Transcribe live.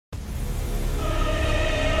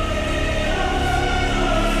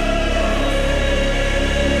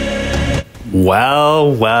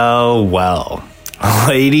Well, well, well.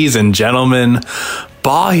 Ladies and gentlemen,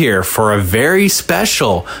 Ba here for a very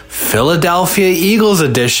special Philadelphia Eagles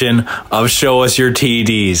edition of Show Us Your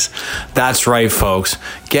TDs. That's right, folks.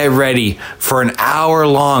 Get ready for an hour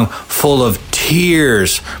long full of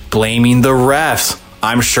tears blaming the refs.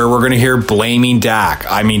 I'm sure we're going to hear blaming Dak.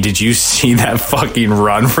 I mean, did you see that fucking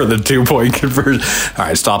run for the 2-point conversion? All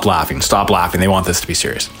right, stop laughing. Stop laughing. They want this to be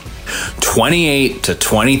serious.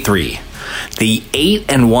 28-23. The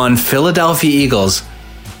 8-1 Philadelphia Eagles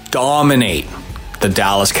dominate the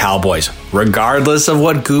Dallas Cowboys, regardless of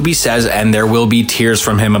what Gooby says, and there will be tears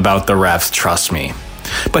from him about the refs, trust me.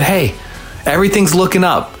 But hey, everything's looking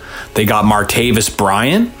up. They got Martavis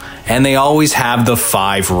Bryant, and they always have the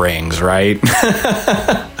 5 rings, right?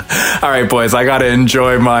 All right, boys, I got to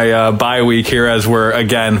enjoy my bye week here as we're,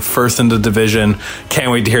 again, first in the division. Can't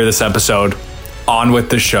wait to hear this episode. On with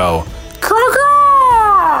the show.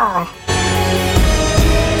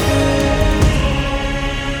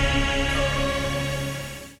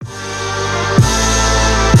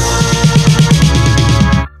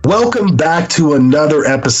 Welcome back to another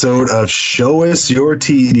episode of Show Us Your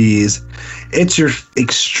TDs. It's your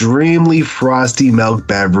extremely frosty milk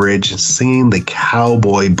beverage singing the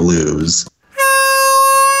cowboy blues.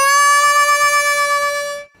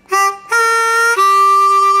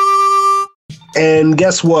 And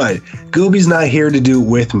guess what? Gooby's not here to do it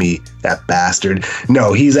with me, that bastard.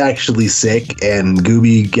 No, he's actually sick, and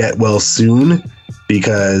Gooby, get well soon,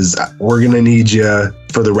 because we're going to need you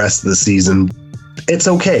for the rest of the season. It's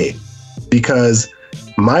okay, because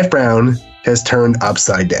my frown has turned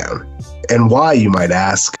upside down. And why, you might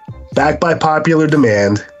ask? Backed by popular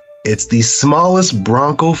demand, it's the smallest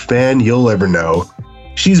Bronco fan you'll ever know.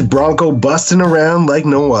 She's Bronco busting around like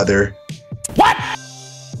no other. What?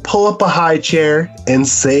 Pull up a high chair and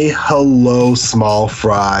say hello, small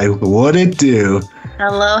fry. What'd it do?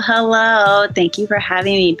 Hello. Thank you for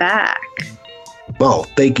having me back. Well,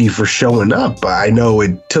 thank you for showing up. I know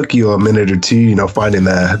it took you a minute or two, finding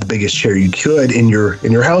the biggest chair you could in your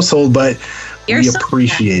household, but we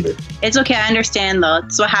appreciate it. It's okay. I understand, though.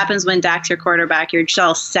 It's what happens when Dak's your quarterback. You're just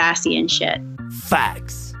all sassy and shit.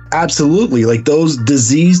 Facts. Absolutely. Like those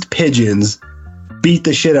diseased pigeons beat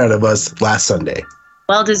the shit out of us last Sunday.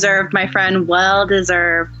 Well deserved, my friend. Well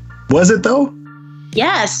deserved. Was it, though?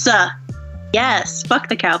 Yes. Yes. Fuck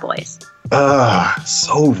the Cowboys.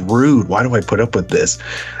 So rude. Why do I put up with this?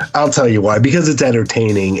 I'll tell you why. Because it's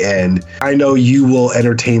entertaining, and I know you will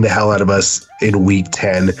entertain the hell out of us in week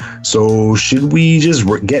 10. So should we just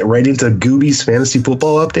get right into Gooby's fantasy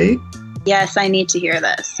football update? Yes, I need to hear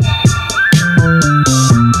this.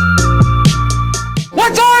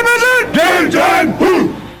 What time is it? Game time!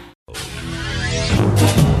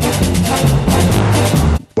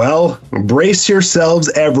 Well, brace yourselves,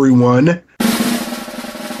 everyone.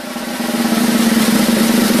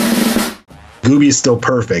 Gooby is still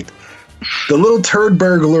perfect. The little turd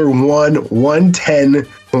burglar won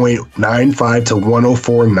 110.95 to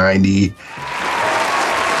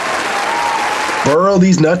 104.90. Burrow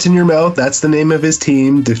these nuts in your mouth. That's the name of his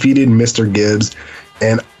team. Defeated Mr. Gibbs.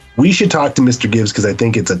 And we should talk to Mr. Gibbs because I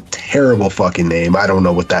think it's a terrible fucking name. I don't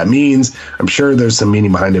know what that means. I'm sure there's some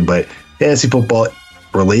meaning behind it, but fantasy football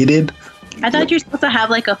related. I thought you're supposed to have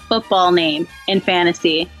like a football name in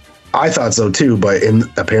fantasy. I thought so too, but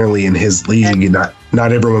apparently in his league, not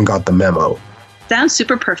everyone got the memo. Sounds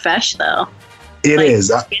super profesh, though. It is.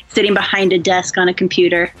 Sitting behind a desk on a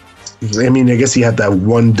computer. I mean, I guess you had that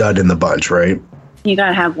one dud in the bunch, right? You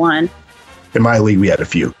gotta have one. In my league, we had a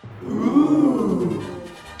few.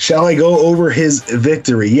 Shall I go over his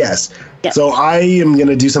victory? Yes. Yep. So I am going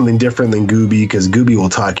to do something different than Gooby, because Gooby will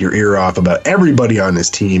talk your ear off about everybody on his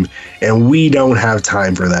team, and we don't have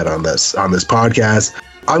time for that on this podcast.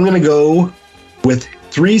 I'm going to go with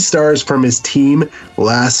 3 stars from his team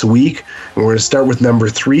last week. And we're going to start with number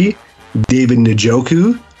 3, David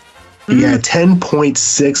Njoku. He had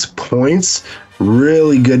 10.6 points.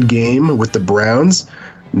 Really good game with the Browns.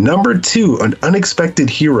 Number 2, an unexpected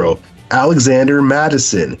hero, Alexander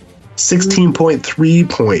Madison. 16.3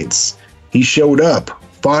 points. He showed up,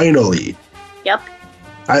 finally. Yep.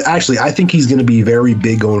 I think he's going to be very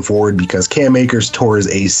big going forward because Cam Akers tore his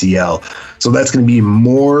ACL. So that's going to be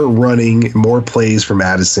more running, more plays for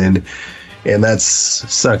Madison. And that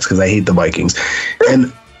sucks because I hate the Vikings.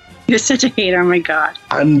 And you're such a hater. Oh, my God.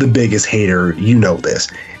 I'm the biggest hater. You know this.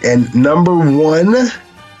 And number 1,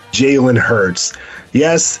 Jalen Hurts.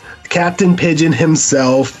 Yes, Captain Pigeon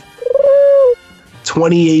himself.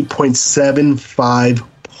 28.75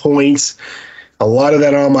 points. a lot of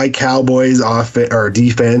that on my Cowboys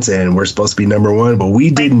defense, and we're supposed to be number one, but we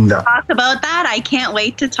did not. Talk about that. I can't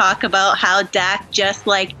wait to talk about how Dak just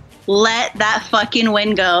let that fucking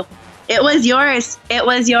win go. It was yours. It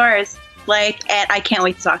was yours. And I can't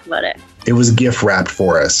wait to talk about it. It was gift wrapped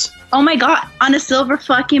for us. Oh my God, on a silver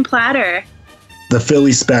fucking platter. The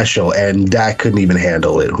Philly special, and Dak couldn't even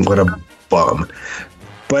handle it. What a bum.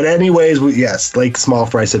 But anyways, yes, like Small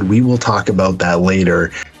Fry said, we will talk about that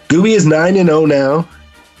later. Gooby is 9-0 now.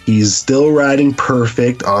 He's still riding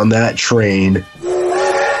perfect on that train.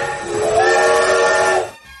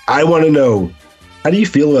 I want to know, how do you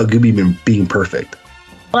feel about Gooby being perfect?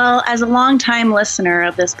 Well, as a longtime listener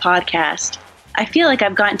of this podcast, I feel like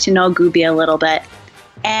I've gotten to know Gooby a little bit.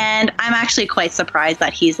 And I'm actually quite surprised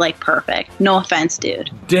that he's perfect. No offense, dude.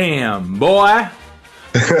 Damn, boy.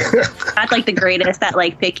 Not the greatest at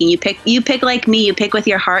picking. You pick like me. You pick with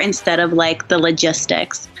your heart instead of the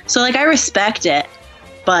logistics. So I respect it,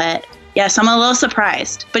 but yes, I'm a little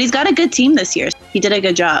surprised. But he's got a good team this year. He did a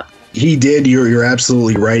good job. He did. You're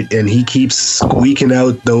absolutely right, and he keeps squeaking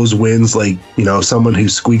out those wins like someone who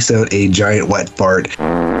squeaks out a giant wet fart.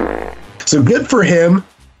 So good for him.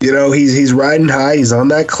 He's riding high. He's on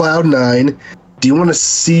that cloud 9. Do you want to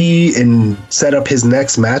see and set up his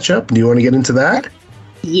next matchup? Do you want to get into that?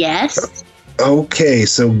 Yes. Okay,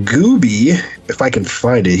 so Gooby, if I can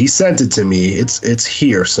find it, he sent it to me. It's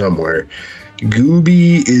here somewhere.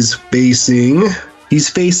 Gooby is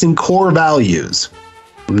facing Core Values.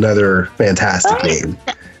 Another fantastic name.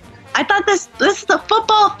 I thought this is the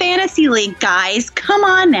football fantasy league, guys. Come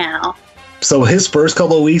on now. So his first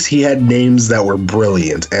couple of weeks, he had names that were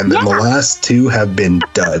brilliant, and then the last 2 have been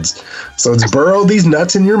duds. So it's Burrow These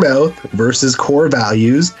Nuts in Your Mouth versus Core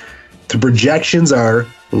Values. The projections are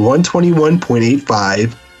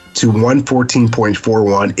 121.85 to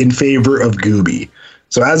 114.41 in favor of Gooby.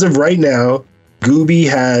 So as of right now, Gooby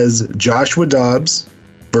has Joshua Dobbs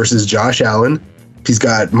versus Josh Allen. He's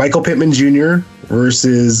got Michael Pittman Jr.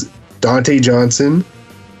 versus Dante Johnson.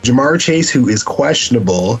 Jamar Chase, who is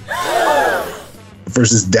questionable,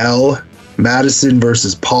 versus Dell. Madison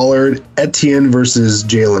versus Pollard. Etienne versus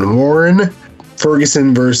Jalen Warren.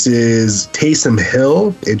 Ferguson versus Taysom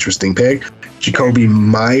Hill. Interesting pick. Jacoby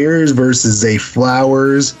Myers versus Zay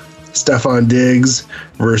Flowers. Stephon Diggs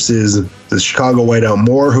versus the Chicago Whiteout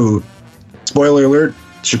Moore, who, spoiler alert,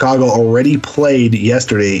 Chicago already played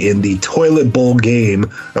yesterday in the toilet bowl game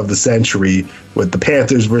of the century with the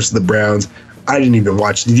Panthers versus the Browns. I didn't even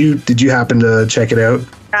watch. Did you happen to check it out?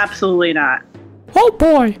 Absolutely not. Oh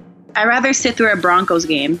boy. I'd rather sit through a Broncos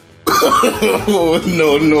game. No.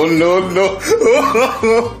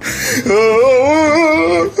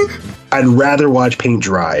 I'd rather watch paint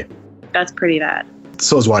dry. That's pretty bad.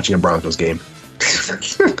 So is watching a Broncos game.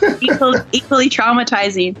 Equally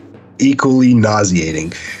traumatizing. Equally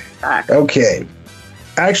nauseating. Okay.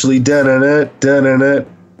 Actually,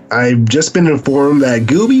 I've just been informed that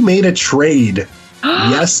Gooby made a trade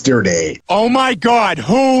yesterday. Oh my God,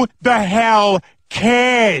 who the hell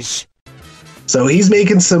cares? So he's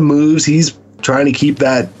making some moves. He's trying to keep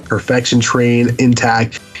that perfection train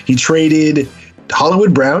intact. He traded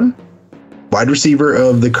Hollywood Brown, wide receiver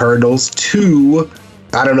of the Cardinals, to,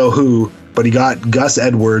 I don't know who, but he got Gus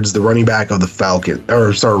Edwards, the running back of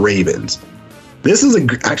the Ravens. This is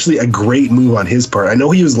actually a great move on his part. I know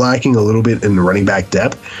he was lacking a little bit in the running back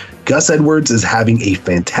depth. Gus Edwards is having a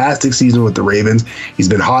fantastic season with the Ravens. He's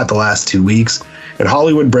been hot the last 2 weeks. And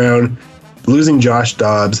Hollywood Brown, losing Josh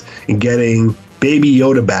Dobbs and getting Baby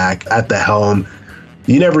Yoda back at the helm.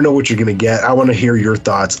 You never know what you're going to get. I want to hear your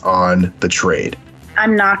thoughts on the trade.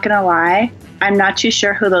 I'm not going to lie. I'm not too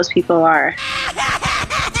sure who those people are.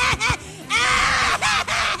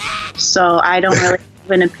 So I don't really have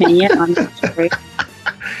an opinion on this trade.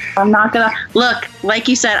 I'm not going to... Look, like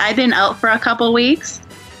you said, I've been out for a couple weeks.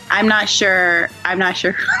 I'm not sure.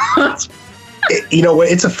 You know what?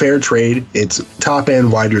 It's a fair trade. It's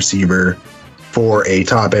top-end wide receiver for a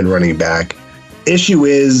top-end running back. Issue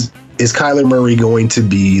is Kyler Murray going to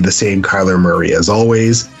be the same Kyler Murray as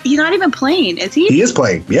always? He's not even playing, is he? He is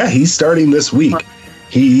playing. Yeah, he's starting this week.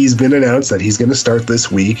 He's been announced that he's going to start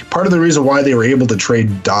this week. Part of the reason why they were able to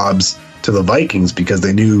trade Dobbs to the Vikings because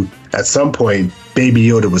they knew at some point Baby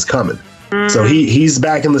Yoda was coming. So he's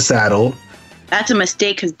back in the saddle. That's a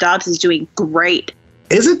mistake because Dobbs is doing great.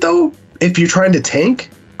 Is it, though, if you're trying to tank?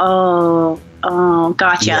 Oh,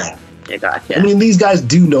 gotcha. Yeah. Gotcha. I mean, these guys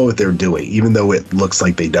do know what they're doing, even though it looks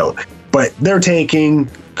like they don't. But they're tanking.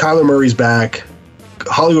 Kyler Murray's back.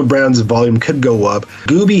 Hollywood Brown's volume could go up.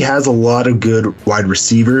 Gooby has a lot of good wide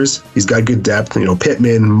receivers. He's got good depth.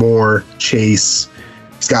 Pittman, Moore, Chase,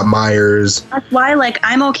 He's got Myers. That's why, like,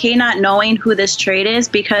 I'm okay not knowing who this trade is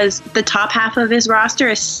because the top half of his roster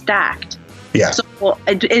is stacked. Yeah. So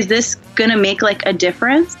is this going to make, like, a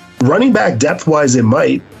difference? Running back depth-wise, it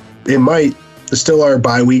might. It might. There still are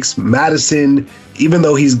bye weeks. Madison, even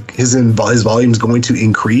though his volume is going to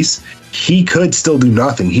increase, he could still do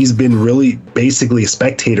nothing. He's been really basically a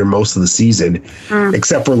spectator most of the season,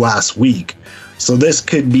 except for last week. So this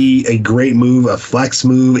could be a great move, a flex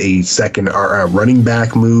move, a second running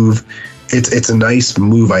back move. It's a nice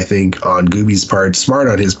move, I think, on Gooby's part, smart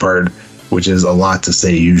on his part, which is a lot to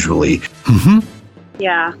say usually. Mm-hmm.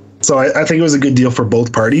 Yeah. So I think it was a good deal for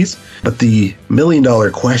both parties. But the $1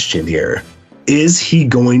 million question here, is he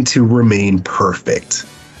going to remain perfect?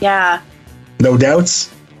 Yeah. No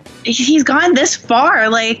doubts? He's gone this far.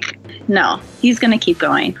 Like, no, he's going to keep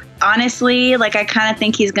going. Honestly, like, I kind of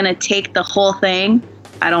think he's going to take the whole thing.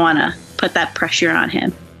 I don't want to put that pressure on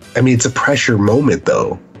him. I mean, it's a pressure moment,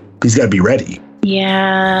 though. He's got to be ready.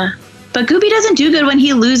 Yeah. But Gooby doesn't do good when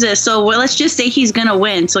he loses, so let's just say he's going to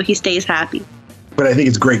win so he stays happy. But I think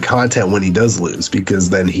it's great content when he does lose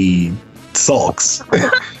because then he sulks.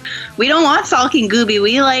 We don't want sulking Gooby.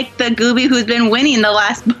 We like the Gooby who's been winning the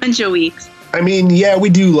last bunch of weeks. I mean, yeah,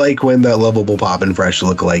 we do like when that lovable Pop and Fresh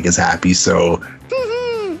lookalike is happy, so...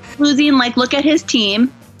 Losing, like, look at his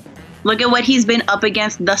team. Look at what he's been up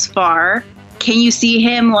against thus far. Can you see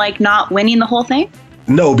him, like, not winning the whole thing?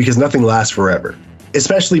 No, because nothing lasts forever.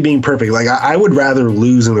 Especially being perfect. Like, I would rather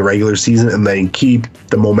lose in the regular season and then keep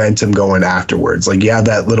the momentum going afterwards. Like, you have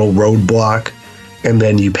that little roadblock, and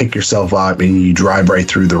then you pick yourself up and you drive right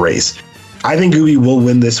through the race. I think Gooby will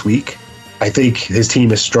win this week. I think his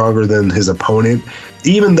team is stronger than his opponent,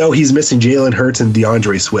 even though he's missing Jalen Hurts and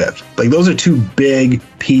DeAndre Swift. Like, those are two big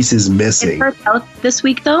pieces missing. Is Hurts out this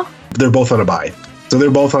week, though? They're both on a bye. So they're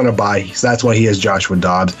both on a bye. So that's why he has Joshua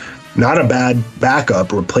Dobbs. Not a bad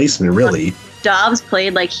backup replacement, really. Dobbs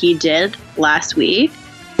played like he did last week.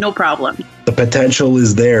 No problem. The potential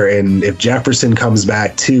is there, and if Jefferson comes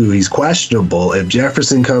back too, he's questionable. If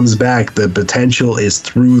Jefferson comes back, the potential is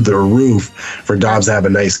through the roof for Dobbs to have a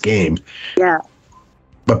nice game. Yeah.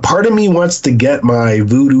 But part of me wants to get my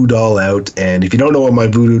voodoo doll out, and if you don't know what my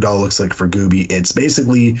voodoo doll looks like for Gooby, it's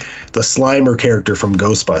basically the Slimer character from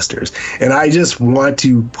Ghostbusters. And I just want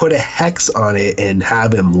to put a hex on it and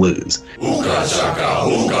have him lose.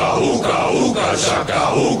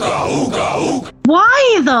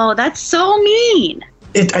 Why, though? That's so mean.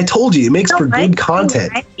 I told you, it makes for good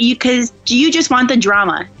content. Because you just want the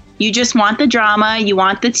drama. You just want the drama. You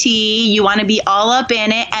want the tea. You want to be all up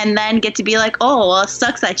in it and then get to be like, oh, well, it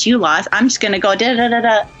sucks that you lost. I'm just going to go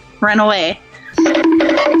da-da-da-da, run away. I'm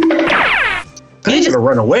going to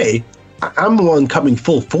run away. I'm the one coming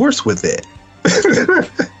full force with it.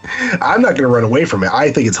 I'm not going to run away from it.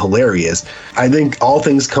 I think it's hilarious. I think all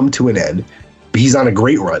things come to an end. He's on a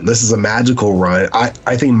great run. This is a magical run.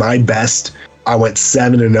 I think my best... I went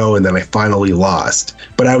 7-0 and then I finally lost.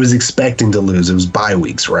 But I was expecting to lose. It was bye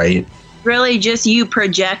weeks, right? Really just you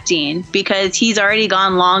projecting because he's already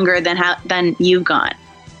gone longer than you've gone.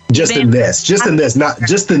 Just in this,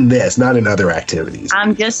 not in other activities.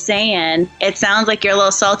 I'm just saying, it sounds like you're a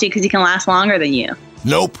little salty because he can last longer than you.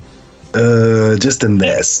 Nope. Just in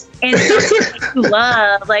this. And you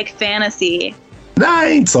love, like, fantasy. Nah, I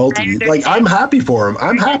ain't salty. Like, I'm happy for him.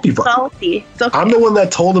 I'm happy for him. Salty. It's okay. I'm the one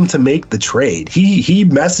that told him to make the trade. He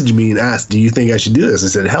messaged me and asked, do you think I should do this? I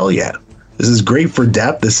said, hell yeah. This is great for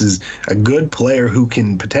depth. This is a good player who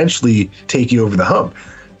can potentially take you over the hump.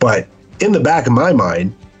 But in the back of my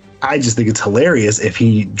mind, I just think it's hilarious if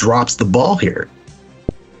he drops the ball here.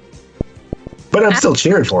 But I'm still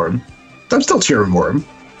cheering for him.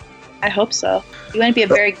 I hope so. You wouldn't be a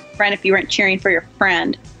very good friend if you weren't cheering for your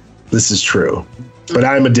friend. This is true. But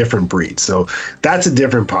I'm a different breed. So that's a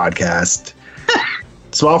different podcast.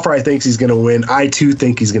 Small Fry thinks he's going to win. I, too,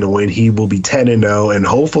 think he's going to win. He will be 10-0, and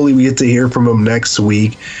hopefully we get to hear from him next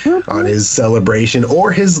week on his celebration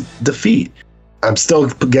or his defeat. I'm still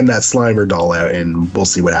getting that Slimer doll out, and we'll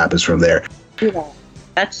see what happens from there. Yeah.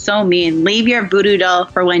 That's so mean. Leave your voodoo doll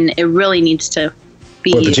for when it really needs to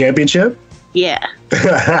be. What, the championship? Yeah.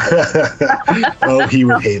 Oh, he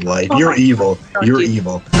would hate life. You're evil. You're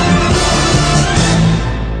evil.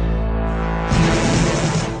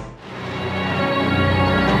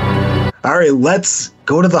 All right, let's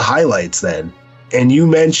go to the highlights then. And you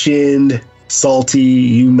mentioned salty,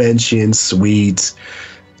 you mentioned sweet.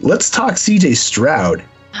 Let's talk CJ Stroud.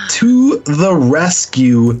 To the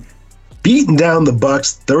rescue, beating down the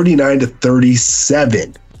Bucs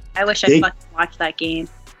 39-37. I wish I fucking watched that game.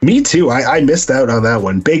 Me too. I missed out on that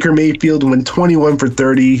one. Baker Mayfield went 21 for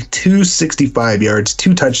 30, 265 yards,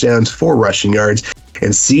 2 touchdowns, 4 rushing yards.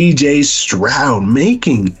 And CJ Stroud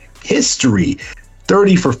making history.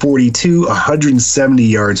 30 for 42, 170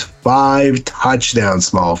 yards, 5 touchdowns,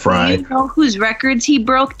 small fry. Do you know whose records he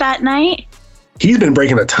broke that night? He's been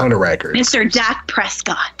breaking a ton of records. Mr. Dak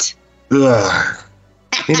Prescott. Ugh.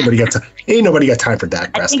 Ain't nobody got time for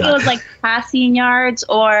Dak Prescott. I think it was like passing yards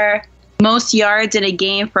or most yards in a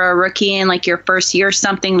game for a rookie in like your first year,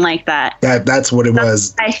 something like that. That's what it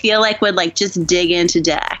was. I feel like would like just dig into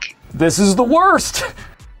Dak. This is the worst.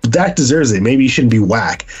 Dak deserves it. Maybe he shouldn't be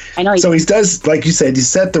whack. I know. So he does, like you said, he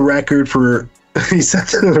set the record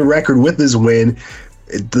with his win.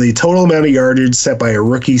 The total amount of yardage set by a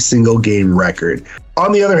rookie single game record.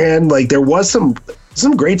 On the other hand, like there was some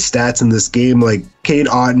great stats in this game, like Cade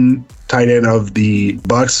Otton, tight end of the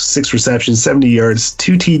Bucks, 6 receptions, 70 yards,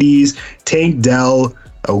 2 TDs. Tank Dell,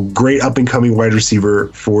 a great up-and-coming wide receiver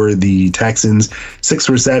for the Texans, 6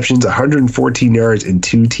 receptions, 114 yards, and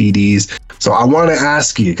 2 TDs. So I want to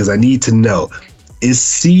ask you, because I need to know, is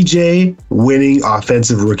CJ winning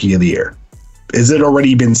Offensive Rookie of the Year? Is it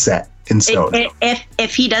already been set in stone?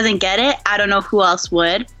 If he doesn't get it, I don't know who else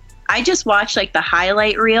would. I just watched like the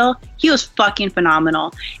highlight reel. He was fucking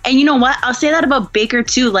phenomenal. And you know what? I'll say that about Baker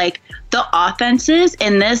too. Like the offenses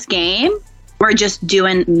in this game were just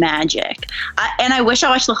doing magic. And I wish I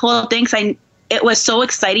watched the whole thing because it was so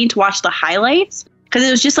exciting to watch the highlights because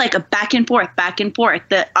it was just like a back and forth.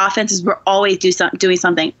 The offenses were always doing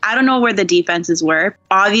something. I don't know where the defenses were.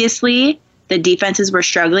 Obviously, the defenses were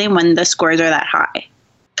struggling when the scores are that high.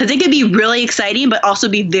 Because it could be really exciting, but also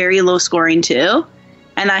be very low scoring too.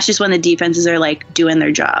 And that's just when the defenses are like doing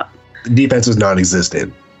their job. The defense was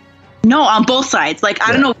non-existent. No, on both sides. Like,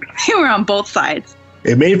 I don't know where they were on both sides.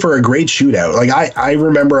 It made for a great shootout. Like, I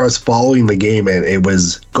remember I was following the game and it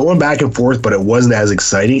was going back and forth, but it wasn't as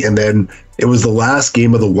exciting. And then it was the last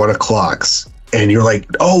game of the 1 o'clocks. And you're like,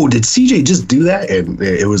 oh, did CJ just do that? And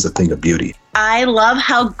it was a thing of beauty. I love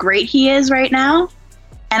how great he is right now.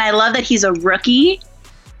 And I love that he's a rookie.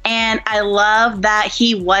 And I love that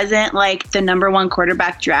he wasn't like the number 1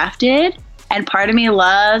 quarterback drafted. And part of me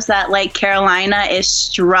loves that like Carolina is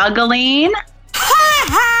struggling.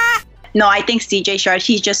 No, I think CJ Stroud,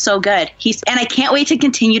 he's just so good. And I can't wait to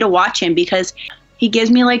continue to watch him because he gives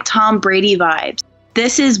me like Tom Brady vibes.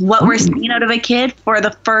 This is what we're seeing out of a kid for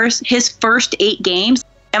his first 8 games.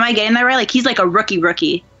 Am I getting that right? Like he's like a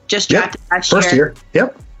rookie, just drafted last year. First year,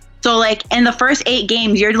 yep. So like in the first 8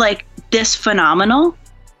 games, you're like this phenomenal.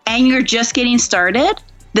 And you're just getting started,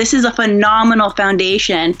 this is a phenomenal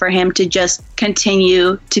foundation for him to just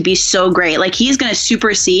continue to be so great. Like he's going to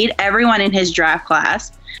supersede everyone in his draft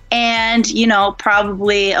class and, you know,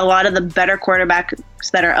 probably a lot of the better quarterbacks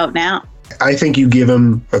that are out now. I think you give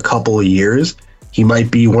him a couple of years, he might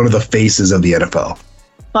be one of the faces of the NFL.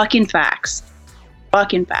 Fucking facts.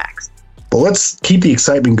 But let's keep the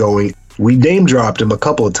excitement going. We name dropped him a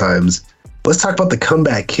couple of times. Let's talk about the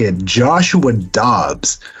comeback kid, Joshua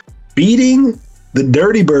Dobbs, beating the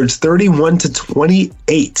Dirty Birds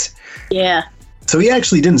 31-28. Yeah. So he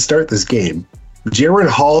actually didn't start this game. Jaron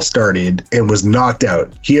Hall started and was knocked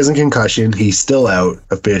out. He has a concussion. He's still out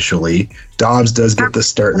officially. Dobbs does get the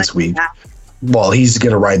start this week. Well, he's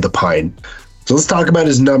going to ride the pine. So let's talk about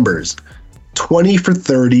his numbers. 20 for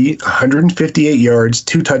 30, 158 yards,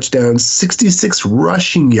 2 touchdowns, 66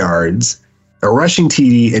 rushing yards, a rushing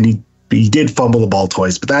TD, and he did fumble the ball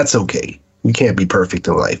twice, but that's okay. You can't be perfect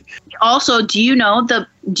in life. Also, do you know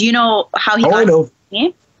how he got I know. the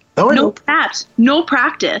game? I know. No snaps, no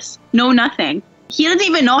practice, no nothing. He doesn't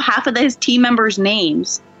even know half of his team members'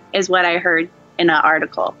 names, is what I heard in an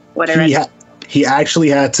article. He actually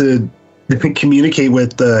had to communicate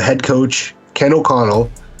with the head coach, Ken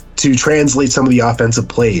O'Connell, to translate some of the offensive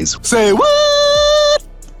plays. Say what?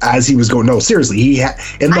 As he was going. No, seriously.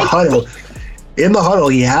 In the huddle,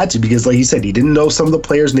 he had to, because like you said, he didn't know some of the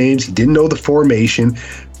players' names. He didn't know the formation.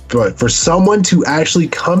 But for someone to actually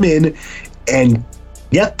come in and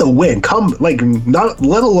get the win, not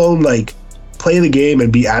let alone like play the game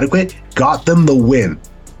and be adequate, got them the win.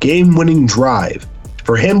 Game-winning drive.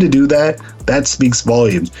 For him to do that speaks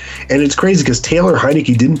volumes. And it's crazy because Taylor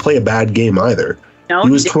Heineke didn't play a bad game either. No, he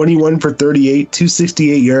was 21 for 38,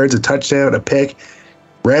 268 yards, a touchdown, a pick.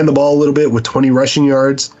 Ran the ball a little bit with 20 rushing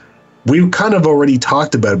yards. We kind of already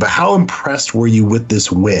talked about it, but how impressed were you with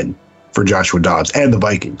this win for Joshua Dobbs and the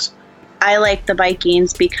Vikings? I like the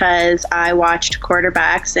Vikings because I watched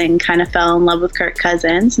quarterbacks and kind of fell in love with Kirk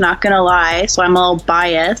Cousins, not going to lie, so I'm a little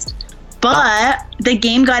biased. But the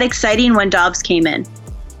game got exciting when Dobbs came in.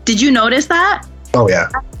 Did you notice that? Oh, yeah.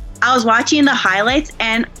 I was watching the highlights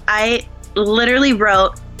and I literally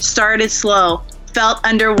wrote, started slow, felt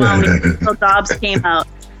underwhelming until Dobbs came out.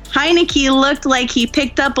 Heineke looked like he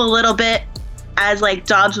picked up a little bit as like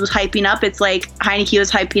Dobbs was hyping up. It's like Heineke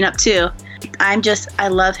was hyping up too. I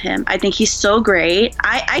love him. I think he's so great.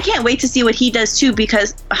 I can't wait to see what he does too,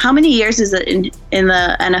 because how many years is it in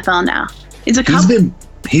the NFL now? It's a couple.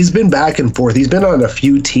 He's been back and forth. He's been on a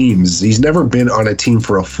few teams. He's never been on a team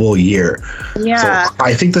for a full year. Yeah. So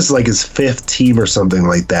I think this is like his 5th team or something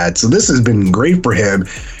like that. So this has been great for him.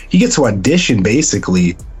 He gets to audition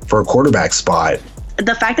basically for a quarterback spot.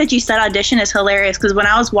 The fact that you said audition is hilarious, because when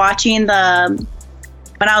I was watching the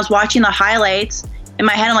highlights in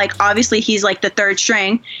my head, I'm like, obviously he's like the 3rd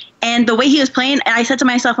string, and the way he was playing, and I said to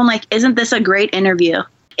myself, I'm like, isn't this a great interview?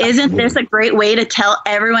 Isn't this a great way to tell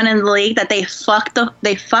everyone in the league that they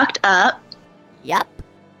fucked up? Yep.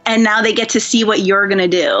 And now they get to see what you're gonna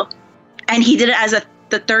do. And he did it as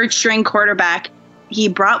the 3rd string quarterback. He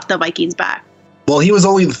brought the Vikings back. Well, he was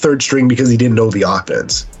only the 3rd string because he didn't know the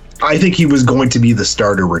offense. I think he was going to be the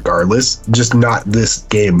starter regardless, just not this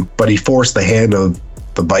game. But he forced the hand of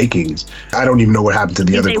the Vikings. I don't even know what happened to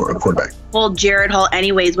the other quarterback. Well, Jared Hall,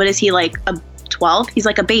 anyways, what is he, like a 12? He's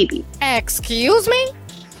like a baby. Excuse me?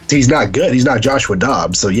 He's not good. He's not Joshua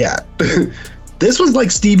Dobbs, so yeah. This was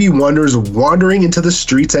like Stevie Wonder's wandering into the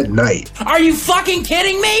streets at night. Are you fucking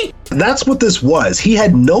kidding me? That's what this was. He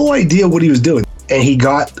had no idea what he was doing, and he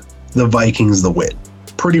got the Vikings the win.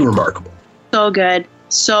 Pretty remarkable. So good.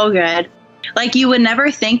 So good. Like, you would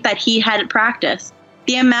never think that he had practice.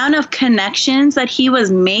 The amount of connections that he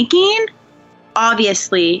was making,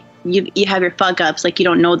 obviously, you have your fuck-ups, like you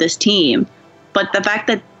don't know this team. But the fact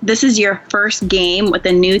that this is your first game with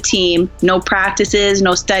a new team, no practices,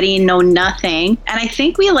 no studying, no nothing. And I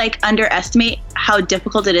think we like underestimate how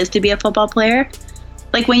difficult it is to be a football player.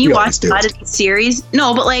 Like when you watch a lot of these series,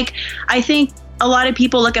 no, but like I think a lot of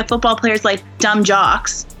people look at football players like dumb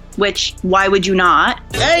jocks, which why would you not?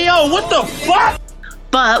 Hey, yo, what the fuck?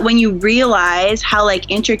 But when you realize how like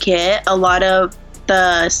intricate a lot of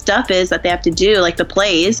the stuff is that they have to do, like the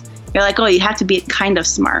plays, you're like, oh, you have to be kind of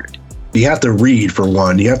smart. You have to read, for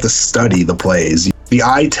one. You have to study the plays. The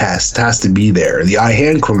eye test has to be there. The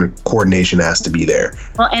eye-hand coordination has to be there.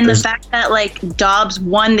 Well, and the fact that, like, Dobbs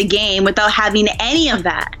won the game without having any of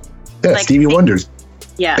that. Yeah, like, Stevie Wonder's.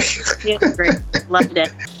 Yeah, it was great. Loved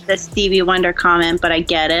it. The Stevie Wonder comment, but I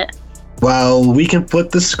get it. Well, we can flip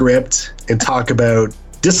the script and talk about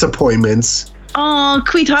disappointments. Oh,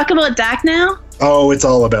 can we talk about Dak now? Oh, it's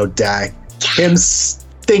all about Dak. Him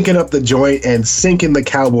stinking up the joint and sinking the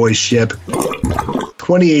Cowboys ship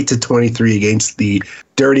 28-23 against the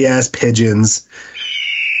dirty ass Pigeons.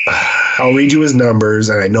 I'll read you his numbers,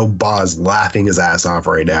 and I know Boz laughing his ass off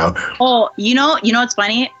right now. Oh, you know what's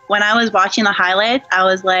funny? When I was watching the highlights, I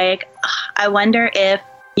was like, I wonder if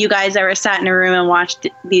you guys ever sat in a room and watched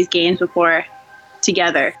these games before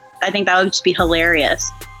together. I think that would just be hilarious.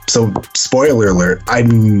 So, spoiler alert,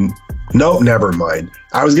 nope, never mind.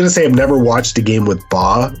 I was going to say I've never watched a game with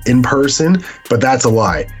Ba in person, but that's a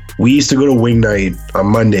lie. We used to go to wing night on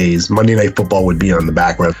Mondays. Monday Night Football would be on the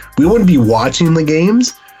background. We wouldn't be watching the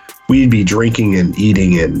games. We'd be drinking and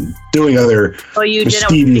eating and doing other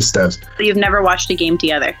mischievous stuff. So you've never watched a game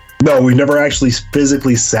together? No, we've never actually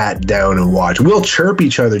physically sat down and watched. We'll chirp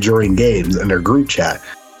each other during games in our group chat.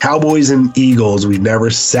 Cowboys and Eagles, we've never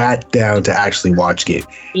sat down to actually watch games.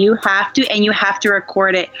 You have to, and you have to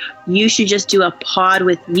record it. You should just do a pod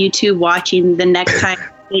with you two watching the next time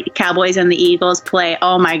the Cowboys and the Eagles play.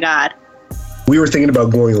 Oh my God. We were thinking about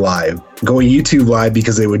going YouTube live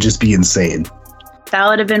because it would just be insane. That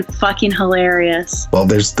would have been fucking hilarious. Well,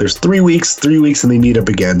 there's 3 weeks and they meet up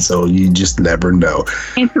again, so you just never know.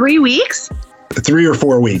 In 3 weeks? 3 or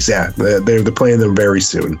 4 weeks, yeah. They're playing them very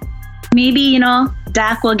soon. Maybe,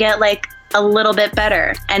 Dak will get like a little bit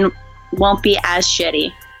better and won't be as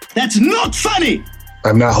shitty. That's not funny.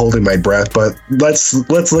 I'm not holding my breath, but let's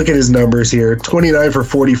look at his numbers here. 29 for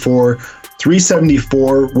 44,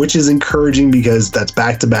 374, which is encouraging because that's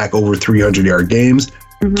back-to-back over 300-yard games.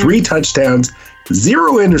 Mm-hmm. 3 touchdowns,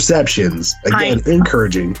 0 interceptions. Again,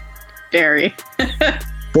 encouraging. Very.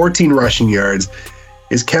 14 rushing yards.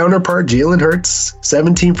 His counterpart, Jalen Hurts,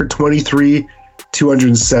 17 for 23,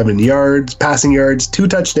 207 yards, passing yards, 2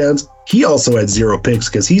 touchdowns. He also had 0 picks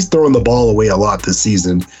because he's throwing the ball away a lot this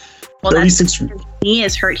season. Well, 36. His knee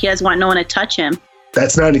is hurt. He doesn't want no one to touch him.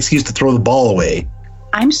 That's not an excuse to throw the ball away.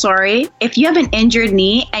 I'm sorry. If you have an injured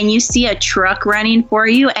knee and you see a truck running for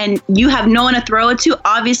you and you have no one to throw it to,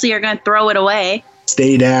 obviously you're going to throw it away.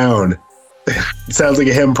 Stay down. It sounds like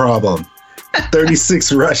a him problem.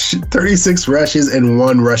 36 rushes and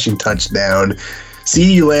 1 rushing touchdown.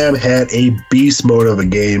 CeeDee Lamb had a beast mode of a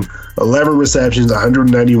game. 11 receptions,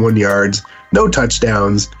 191 yards, no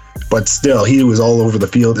touchdowns, but still, he was all over the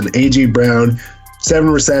field. And A.J. Brown, 7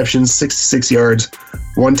 receptions, 66 yards,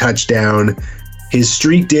 1 touchdown. His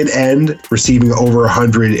streak did end, receiving over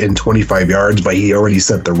 125 yards, but he already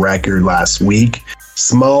set the record last week.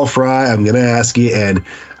 Small fry, I'm going to ask you, and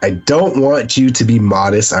I don't want you to be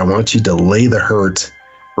modest. I want you to lay the hurt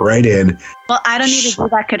right in. Well, I don't need to do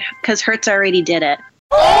that because Hurts already did it.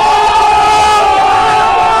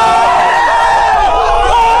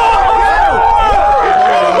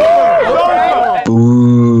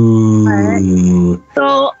 Boo.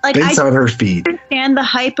 So, like, Vince on her feet. I understand the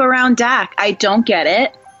hype around Dak. I don't get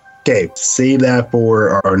it. Okay, save that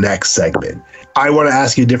for our next segment. I want to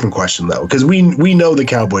ask you a different question, though, because we know the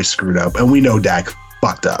Cowboys screwed up, and we know Dak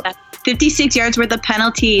fucked up. 56 yards worth of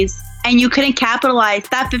penalties, and you couldn't capitalize.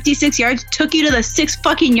 That 56 yards took you to the 6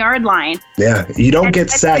 fucking yard line. Yeah, you don't get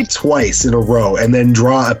sacked twice in a row and then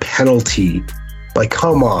draw a penalty. Like,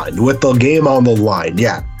 come on, with the game on the line.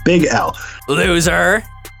 Yeah, big L. Loser.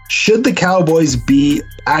 Should the Cowboys be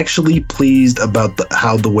actually pleased about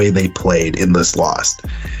how the way they played in this loss?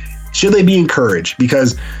 Should they be encouraged?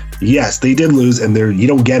 Because, yes, they did lose, and you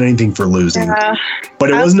don't get anything for losing. But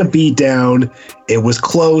it wasn't a beat down. It was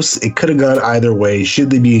close. It could have gone either way. Should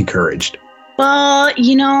they be encouraged? Well,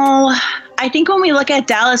 I think when we look at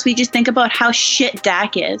Dallas, we just think about how shit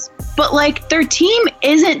Dak is. But, like, their team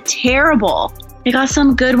isn't terrible. They got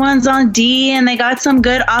some good ones on D, and they got some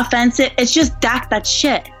good offensive. It's just Dak that's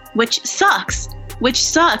shit, which sucks.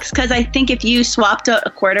 Because I think if you swapped out a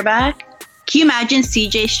quarterback, can you imagine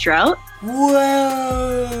CJ Stroud?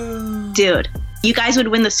 Whoa. Dude, you guys would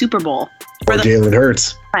win the Super Bowl. Or Jalen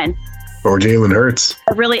Hurts. Fine. Or Jalen Hurts.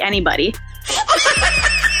 Or really anybody.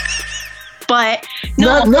 But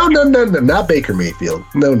no, not Baker Mayfield.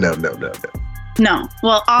 No. No,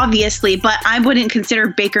 well, obviously, but I wouldn't consider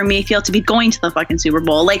Baker Mayfield to be going to the fucking Super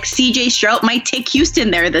Bowl. Like, CJ Stroud might take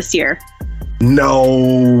Houston there this year.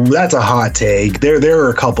 No, that's a hot take. They're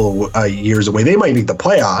a couple years away. They might make the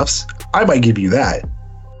playoffs. I might give you that.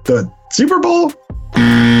 The Super Bowl?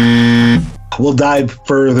 We'll dive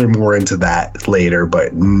further more into that later,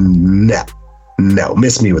 but no,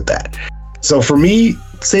 miss me with that. So for me,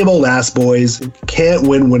 same old ass boys, can't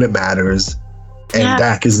win when it matters, and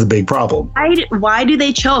Dak is the big problem. Why do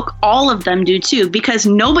they choke? All of them do too, because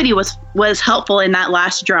nobody was helpful in that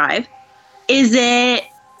last drive. Is it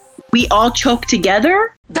we all choke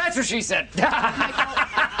together? That's what she said.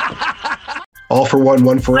 All for one,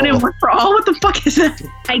 one for all. One for all? What the fuck is that?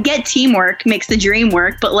 I get teamwork makes the dream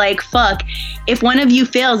work, but like, fuck, if one of you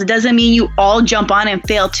fails, it doesn't mean you all jump on and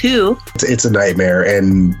fail too. It's a nightmare,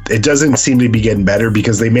 and it doesn't seem to be getting better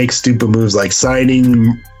because they make stupid moves like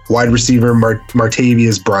signing wide receiver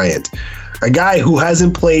Martavius Bryant, a guy who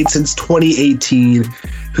hasn't played since 2018,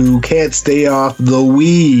 who can't stay off the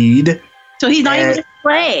weed. So he's not even going to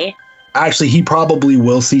play. Actually, he probably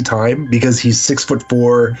will see time because he's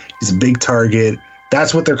 6'4". He's a big target.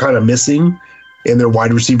 That's what they're kind of missing in their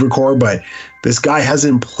wide receiver core. But this guy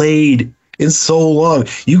hasn't played in so long.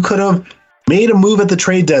 You could have made a move at the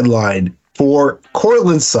trade deadline for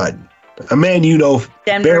Courtland Sutton, a man you know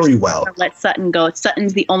very well. Let Sutton go.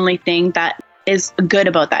 Sutton's the only thing that is good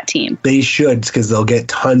about that team. They should, because they'll get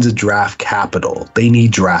tons of draft capital. They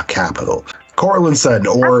need draft capital. Courtland Sutton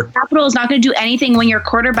or capital is not going to do anything when your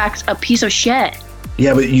quarterback's a piece of shit.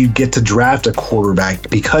 Yeah, but you get to draft a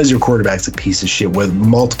quarterback because your quarterback's a piece of shit with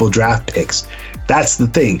multiple draft picks. That's the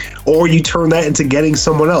thing. Or you turn that into getting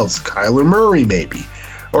someone else, Kyler Murray maybe,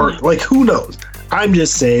 or like who knows. I'm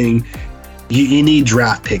just saying you need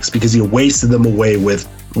draft picks because you wasted them away with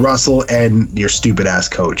Russell and your stupid ass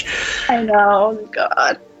coach. I know, oh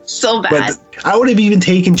God. So bad. But I would have even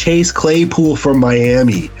taken Chase Claypool from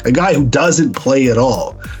Miami, a guy who doesn't play at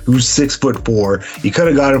all, who's 6'4". You could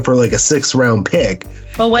have got him for like a 6th round pick.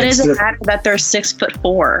 But what does it matter that they're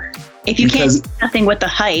 6'4"? If you can't do nothing with the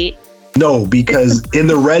height. No, because in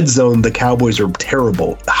the red zone, the Cowboys are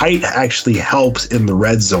terrible. Height actually helps in the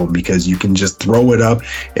red zone because you can just throw it up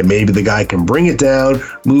and maybe the guy can bring it down,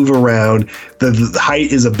 move around. The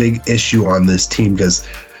height is a big issue on this team because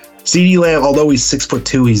CeeDee Lamb, although he's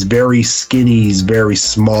 6'2", he's very skinny, he's very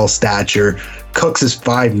small stature. Cooks is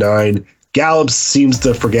 5'9". Gallup seems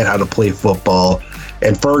to forget how to play football.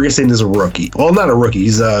 And Ferguson is a rookie. Well, not a rookie.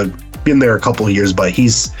 He's been there a couple of years, but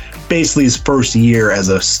he's basically his first year as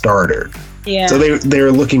a starter. Yeah. So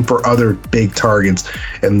they're looking for other big targets,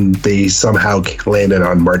 and they somehow landed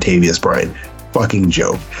on Martavius Bryant. Fucking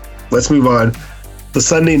joke. Let's move on. The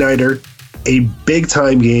Sunday Nighter, a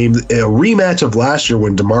big-time game, a rematch of last year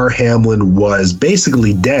when Damar Hamlin was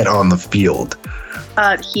basically dead on the field.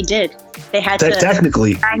 He did. They had to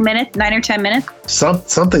technically 9 or 10 minutes.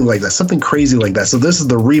 Something like that, something crazy like that. So this is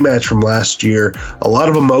the rematch from last year. A lot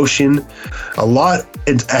of emotion, a lot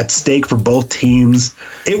at stake for both teams.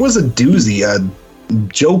 It was a doozy.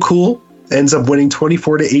 Joe Cool ends up winning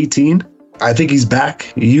 24-18. I think he's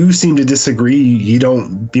back. You seem to disagree.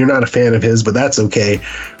 You're not a fan of his, but that's okay.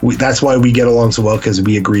 That's why we get along so well, because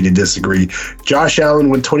we agree to disagree. Josh Allen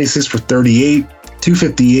went 26 for 38.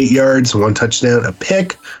 258 yards, 1 touchdown, a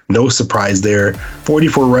pick. No surprise there.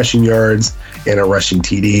 44 rushing yards and a rushing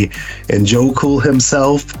TD. And Joe Cool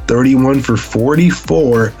himself, 31 for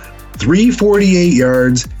 44, 348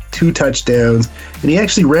 yards, 2 touchdowns. And he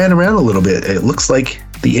actually ran around a little bit. It looks like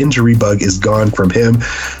the injury bug is gone from him.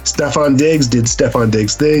 Stephon Diggs did Stephon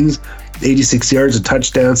Diggs things. 86 yards, a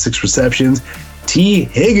touchdown, 6 receptions. T.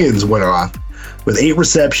 Higgins went off with 8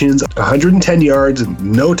 receptions, 110 yards,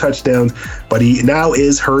 no touchdowns, but he now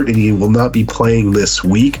is hurt and he will not be playing this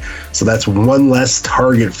week. So that's one less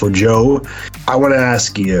target for Joe. I want to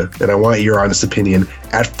ask you, and I want your honest opinion,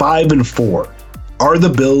 at 5-4, are the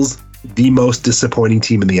Bills the most disappointing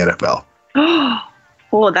team in the NFL?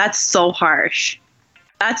 Oh, that's so harsh.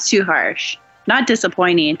 That's too harsh. Not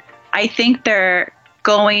disappointing. I think they're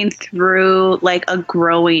going through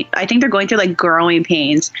growing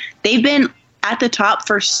pains. They've been at the top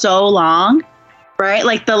for so long, right?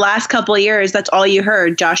 Like the last couple of years, that's all you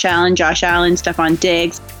heard. Josh Allen, Stephon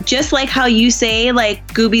Diggs. Just like how you say, like,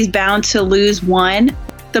 Gooby's bound to lose one.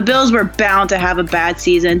 The Bills were bound to have a bad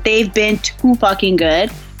season. They've been too fucking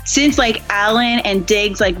good. Since, like, Allen and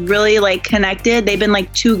Diggs, like, really, like, connected, they've been,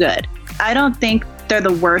 like, too good. I don't think they're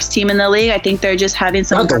the worst team in the league. I think they're just having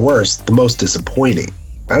some... Not the worst, the most disappointing.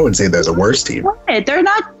 I wouldn't say they're the worst team. They're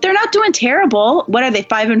not doing terrible. What are they,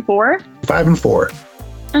 5-4?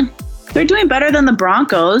 5-4. They're doing better than the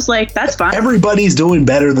Broncos. Like, that's fine. Everybody's doing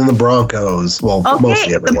better than the Broncos. Well, okay,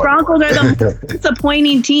 mostly everyone. The Broncos are the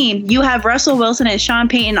disappointing team. You have Russell Wilson and Sean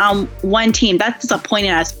Payton on one team. That's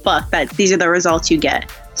disappointing as fuck that these are the results you get.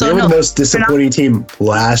 So they were the most disappointing team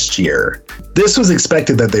last year. This was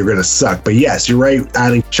expected that they were going to suck. But yes, you're right.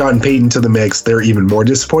 Adding Sean Payton to the mix, they're even more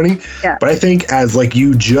disappointing. Yeah. But I think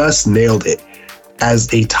you just nailed it,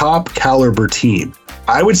 as a top caliber team,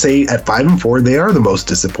 I would say at 5-4, they are the most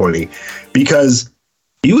disappointing, because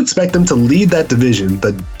you expect them to lead that division.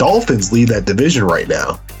 The Dolphins lead that division right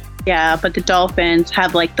now. Yeah, but the Dolphins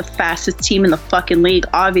have like the fastest team in the fucking league.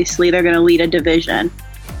 Obviously, they're going to lead a division.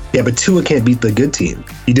 Yeah, but Tua can't beat the good team.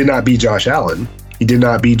 He did not beat Josh Allen. He did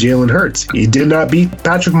not beat Jalen Hurts. He did not beat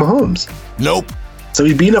Patrick Mahomes. Nope. So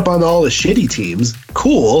he's beating up on all the shitty teams.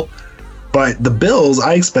 Cool. But the Bills,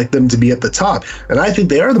 I expect them to be at the top. And I think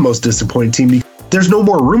they are the most disappointing team because there's no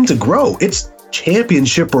more room to grow. It's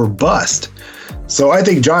championship or bust. So I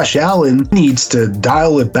think Josh Allen needs to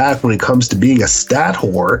dial it back when it comes to being a stat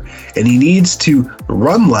whore. And he needs to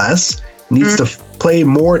run less, needs to play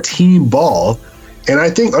more team ball. And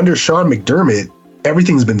I think under Sean McDermott,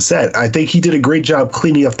 everything's been said. I think he did a great job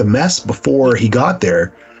cleaning up the mess before he got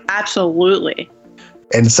there. Absolutely.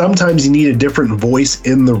 And sometimes you need a different voice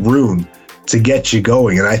in the room to get you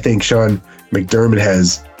going. And I think Sean McDermott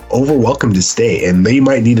has welcomed to stay, and they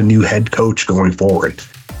might need a new head coach going forward.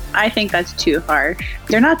 I think that's too harsh.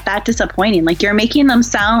 They're not that disappointing. Like, you're making them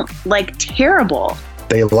sound like terrible.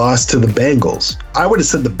 They lost to the Bengals. I would have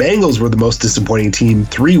said the Bengals were the most disappointing team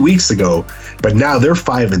 3 weeks ago, but now they're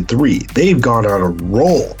 5-3. They've gone on a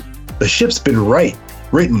roll. The ship's been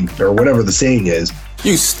written, or whatever the saying is.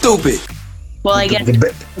 You stupid. Well, I guess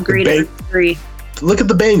agree to agree. Look at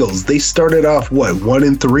the Bengals. They started off,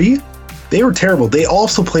 1-3? They were terrible. They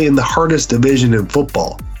also play in the hardest division in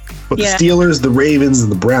football. But the Steelers, the Ravens,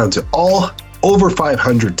 and the Browns are all over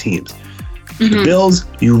 500 teams. The Bills,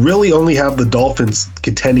 you really only have the Dolphins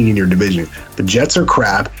contending in your division. The Jets are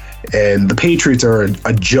crap, and the Patriots are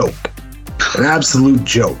a joke. An absolute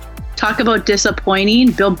joke. Talk about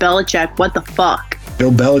disappointing. Bill Belichick, what the fuck?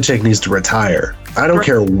 Bill Belichick needs to retire. I don't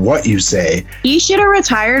care what you say. He should have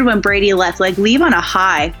retired when Brady left. Like, leave on a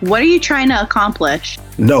high. What are you trying to accomplish?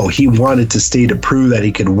 No, he wanted to stay to prove that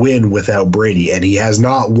he could win without Brady, and he has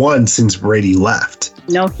not won since Brady left.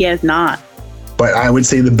 No, he has not. But I would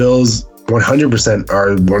say the Bills 100%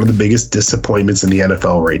 are one of the biggest disappointments in the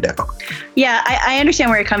NFL right now. Yeah, I understand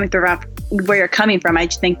where you're coming from. I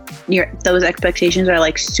just think those expectations are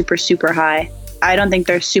like super, super high. I don't think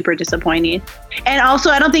they're super disappointing. And also,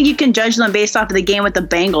 I don't think you can judge them based off of the game with the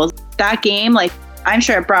Bengals. That game, like, I'm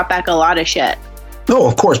sure it brought back a lot of shit. No,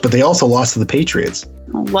 of course, but they also lost to the Patriots.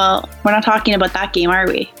 Well, we're not talking about that game, are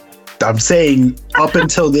we? I'm saying up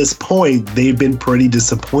until this point, they've been pretty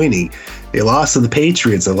disappointing. They lost to the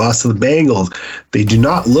Patriots. They lost to the Bengals. They do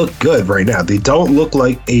not look good right now. They don't look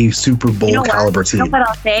like a Super Bowl caliber team. You know what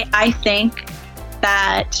I'll say? I think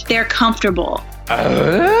that they're comfortable.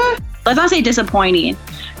 Let's not say disappointing.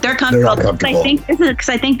 They're comfortable. They're not comfortable.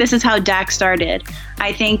 I think this is how Dak started.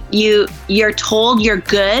 I think you're told you're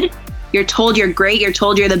good. You're told you're great. You're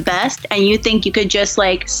told you're the best, and you think you could just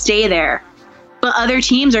like stay there. But other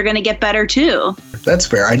teams are going to get better too. That's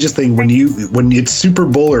fair. I just think when it's Super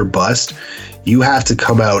Bowl or bust, you have to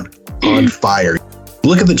come out on fire.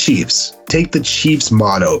 Look at the Chiefs. Take the Chiefs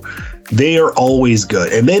motto. They are always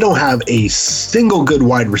good, and they don't have a single good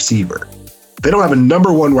wide receiver. They don't have a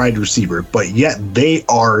number one wide receiver, but yet they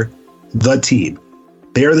are the team.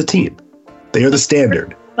 They are the team. They are the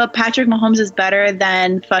standard. But Patrick Mahomes is better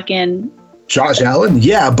than fucking Josh Allen?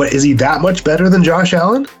 Yeah, but is he that much better than Josh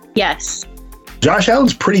Allen? Yes. Josh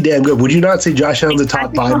Allen's pretty damn good. Would you not say Josh Allen's a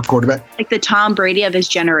top 5 quarterback? Like the Tom Brady of his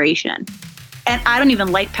generation. And I don't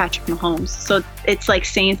even like Patrick Mahomes, so it's like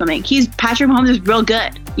saying something. Patrick Mahomes is real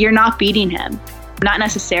good. You're not beating him. Not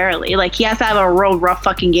necessarily. Like, he has to have a real rough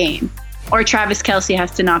fucking game. Or Travis Kelce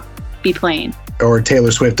has to not be playing. Or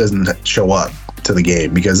Taylor Swift doesn't show up to the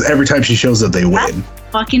game, because every time she shows up, they win.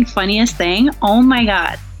 Fucking funniest thing. Oh my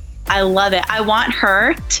God. I love it. I want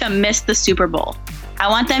her to miss the Super Bowl. I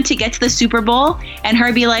want them to get to the Super Bowl and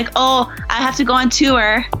her be like, oh, I have to go on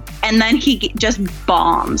tour. And then he just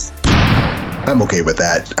bombs. I'm okay with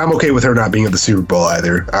that. I'm okay with her not being at the Super Bowl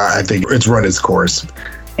either. I think it's run its course.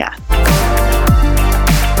 Yeah.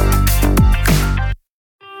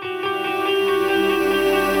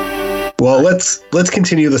 Well, let's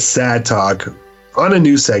continue the sad talk on a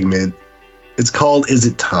new segment. It's called Is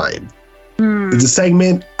It Time? It's a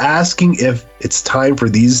segment asking if it's time for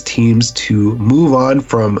these teams to move on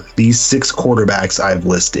from these 6 quarterbacks I've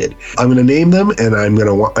listed. I'm going to name them, and I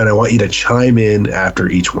want you to chime in after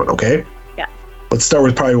each one, okay? Yeah. Let's start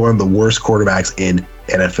with probably one of the worst quarterbacks in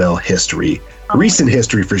NFL history. Recent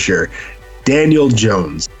history for sure. Daniel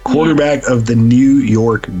Jones, quarterback of the New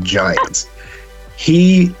York Giants.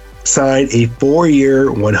 He signed a 4-year,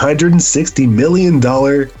 $160 million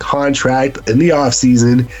contract in the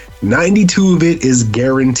offseason. 92 of it is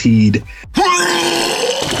guaranteed.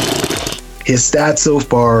 His stats so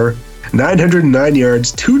far, 909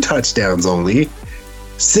 yards, 2 touchdowns only,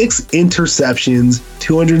 6 interceptions,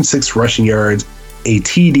 206 rushing yards, a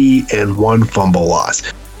TD, and 1 fumble loss.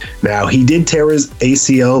 Now, he did tear his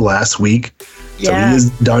ACL last week, so he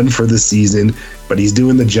is done for the season, but he's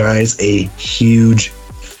doing the Giants a huge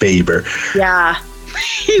favor. Yeah.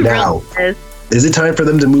 Now, is it time for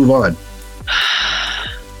them to move on?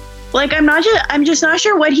 Like, I'm just not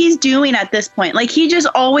sure what he's doing at this point. Like, he just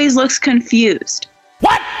always looks confused.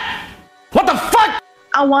 What? What the fuck?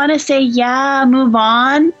 I want to say, yeah, move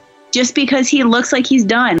on, just because he looks like he's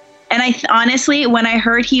done. And honestly, when I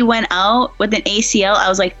heard he went out with an ACL, I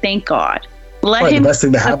was like, thank God. Let him. The best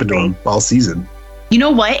thing that happened to him all season. You know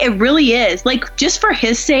what? It really is. Like, just for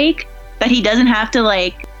his sake, that he doesn't have to,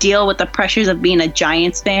 like, deal with the pressures of being a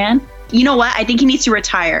Giants fan. You know what? I think he needs to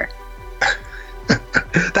retire.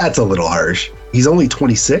 That's a little harsh. He's only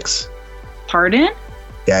 26. Pardon?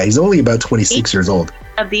 Yeah, he's only about 26 years old.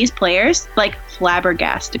 Of these players, like,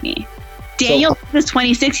 flabbergasted me. Daniel is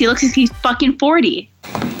 26. He looks like he's fucking 40.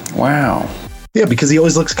 Wow. Yeah, because he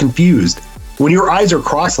always looks confused. When your eyes are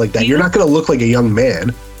crossed like that, you're not going to look like a young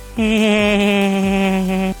man.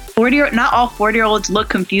 40. Not all 40-year-olds look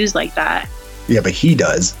confused like that. Yeah, but he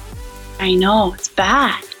does. I know. It's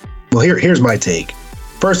bad. Well, here's my take.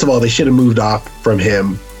 First of all, they should have moved off from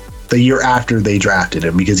him the year after they drafted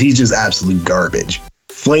him, because he's just absolute garbage.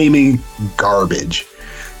 Flaming garbage.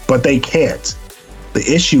 But they can't. The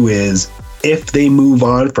issue is, if they move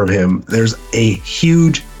on from him, there's a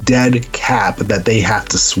huge dead cap that they have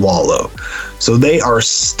to swallow. So they are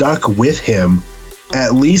stuck with him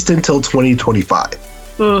at least until 2025.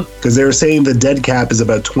 Because they're saying the dead cap is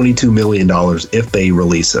about $22 million if they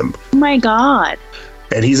release him. Oh my God.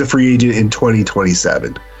 And he's a free agent in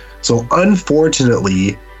 2027. So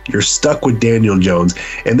unfortunately, you're stuck with Daniel Jones.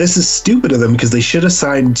 And this is stupid of them, because they should have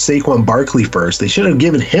signed Saquon Barkley first. They should have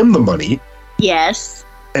given him the money. Yes.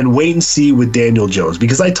 And wait and see with Daniel Jones.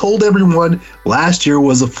 Because I told everyone last year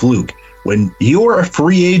was a fluke. When you're a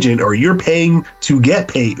free agent, or you're paying to get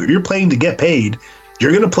paid, or you're playing to get paid,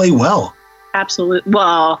 you're going to play well. Absolutely.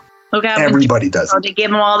 Well, look at everybody does. They gave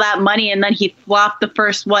him all that money, and then he flopped the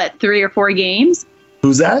first, 3 or 4 games?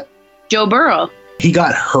 Who's that? Joe Burrow. He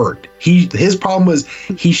got hurt. His problem was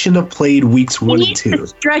he shouldn't have played weeks 1 and 2. He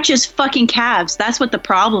needs to stretch his fucking calves. That's what the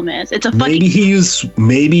problem is. It's a fucking.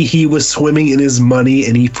 Maybe he was swimming in his money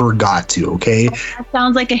and he forgot to. Okay. That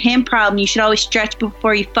sounds like a him problem. You should always stretch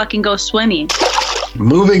before you fucking go swimming.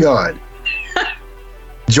 Moving on.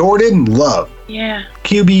 Jordan Love. Yeah.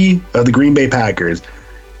 QB of the Green Bay Packers.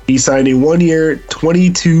 He signed a 1-year,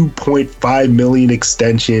 $22.5 million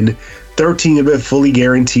extension, 13 of it fully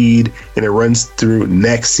guaranteed, and it runs through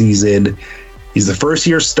next season. He's the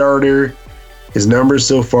first-year starter. His numbers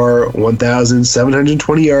so far,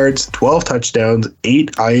 1,720 yards, 12 touchdowns,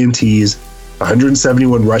 8 INTs,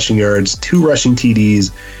 171 rushing yards, 2 rushing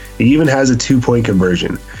TDs. He even has a 2-point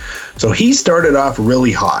conversion. So he started off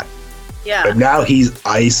really hot. Yeah. But now he's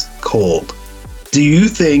ice cold. Do you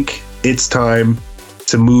think it's time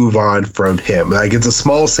to move on from him? Like, it's a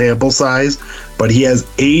small sample size, but he has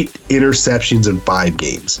 8 interceptions in 5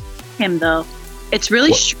 games. Him, though. It's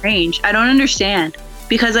really strange. I don't understand.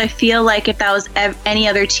 Because I feel like if that was any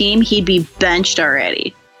other team, he'd be benched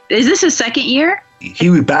already. Is this his second year?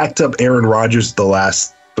 He backed up Aaron Rodgers the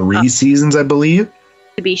last 3 seasons, I believe.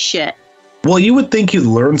 To be shit. Well, you would think you'd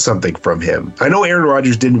learn something from him. I know Aaron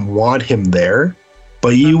Rodgers didn't want him there,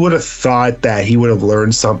 but you would have thought that he would have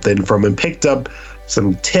learned something from him, picked up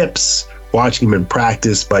some tips watching him in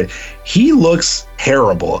practice, but he looks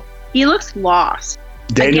terrible. He looks lost.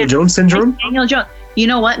 Daniel Jones syndrome? Daniel Jones. You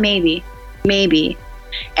know what? Maybe.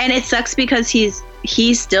 And it sucks because he's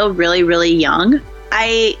still really, really young.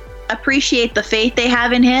 I appreciate the faith they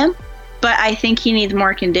have in him, but I think he needs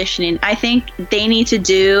more conditioning. I think they need to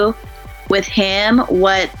do with him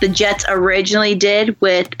what the Jets originally did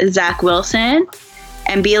with Zach Wilson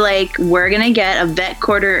and be like, we're going to get a vet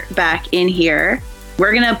quarterback in here.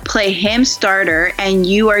 We're going to play him starter, and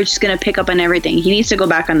you are just going to pick up on everything. He needs to go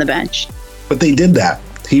back on the bench. But they did that.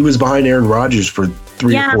 He was behind Aaron Rodgers for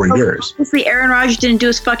 3 or 4 years. Obviously, Aaron Rodgers didn't do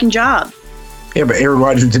his fucking job. Yeah, but Aaron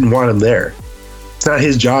Rodgers didn't want him there. It's not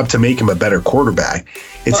his job to make him a better quarterback.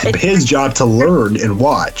 It's his job to learn and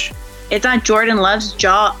watch. It's not Jordan Love's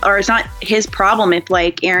job, or it's not his problem if,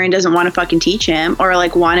 like, Aaron doesn't want to fucking teach him or,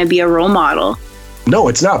 like, want to be a role model. No,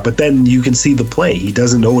 it's not. But then you can see the play. He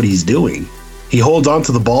doesn't know what he's doing. He holds on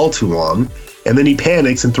to the ball too long, and then he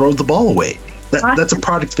panics and throws the ball away. That's a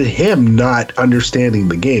product of him not understanding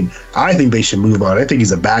the game. I think they should move on. I think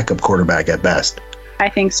he's a backup quarterback at best. I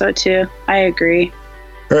think so, too. I agree.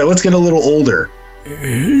 All right, let's get a little older.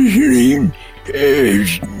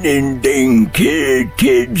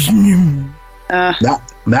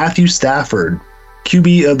 Matthew Stafford,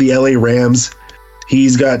 QB of the LA Rams.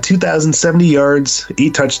 He's got 2,070 yards,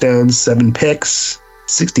 8 touchdowns, 7 picks,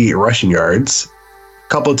 68 rushing yards, a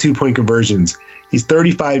couple of 2-point conversions. He's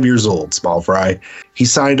 35 years old, small fry. He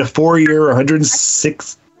signed a 4-year,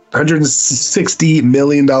 $160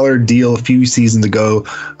 million deal a few seasons ago.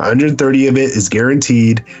 130 of it is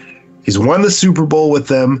guaranteed. He's won the Super Bowl with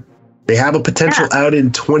them. They have a potential out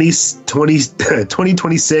in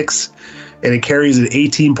 2026, and it carries an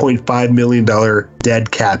 $18.5 million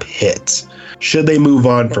dead cap hit. Should they move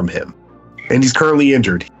on from him? And he's currently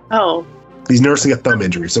injured. Oh. He's nursing a thumb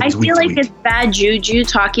injury. So I feel like it's bad juju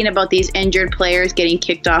talking about these injured players getting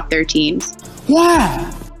kicked off their teams.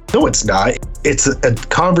 Yeah. No, it's not. It's a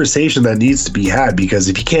conversation that needs to be had, because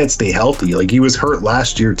if he can't stay healthy, like he was hurt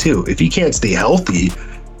last year too, if he can't stay healthy,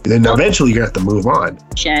 then eventually you're going to have to move on.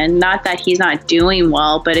 Not that he's not doing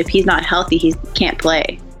well, but if he's not healthy, he can't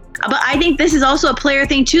play. But I think this is also a player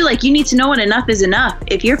thing too. Like, you need to know when enough is enough.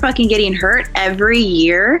 If you're fucking getting hurt every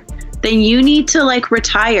year, then you need to, like,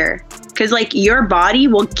 retire. Because, like, your body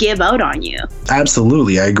will give out on you.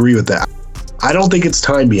 Absolutely. I agree with that. I don't think it's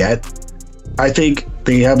time yet. I think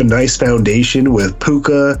they have a nice foundation with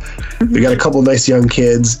Puka. They got a couple of nice young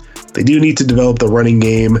kids. They do need to develop the running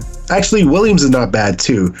game. Actually, Williams is not bad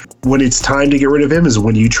too. When it's time to get rid of him is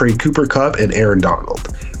when you trade Cooper Kupp and Aaron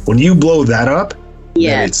Donald. When you blow that up,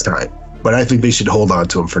 then it's time. But I think they should hold on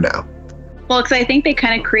to him for now. Well, because I think they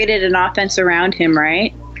kind of created an offense around him,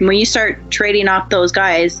 right? When you start trading off those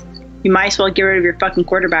guys, you might as well get rid of your fucking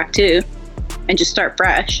quarterback too and just start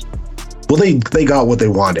fresh. Well, they got what they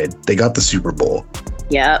wanted. They got the Super Bowl.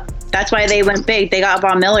 Yep. That's why they went big. They got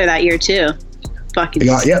Von Miller that year too. Fucking. They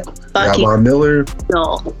got Von Miller.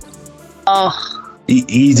 Still. Oh.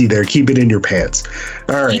 Easy there. Keep it in your pants.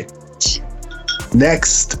 All right.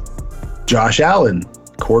 Next, Josh Allen,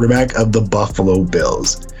 quarterback of the Buffalo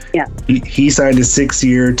Bills. Yeah. He signed a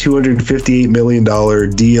 6-year, $258 million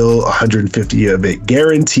deal, 150 of it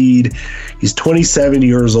guaranteed. He's 27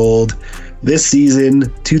 years old. This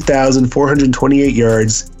season, 2,428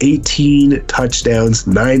 yards, 18 touchdowns,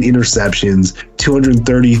 9 interceptions,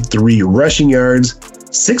 233 rushing yards,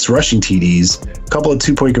 6 rushing TDs, a couple of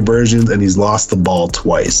 2-point conversions, and he's lost the ball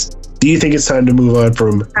twice. Do you think it's time to move on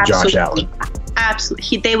from Josh Allen?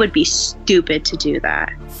 Absolutely. They would be stupid to do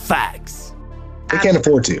that. Facts. They can't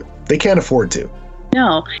afford to. They can't afford to.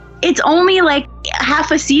 No. It's only like half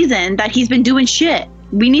a season that he's been doing shit.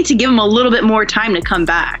 We need to give him a little bit more time to come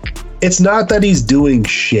back. It's not that he's doing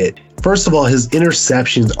shit. First of all, his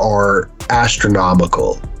interceptions are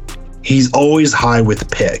astronomical. He's always high with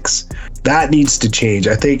picks. That needs to change.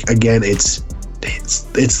 I think, again, it's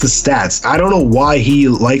the stats. I don't know why he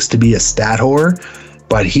likes to be a stat whore,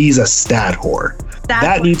 but he's a stat whore.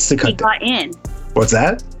 That needs to cut down. In. What's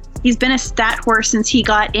that? He's been a stat whore since he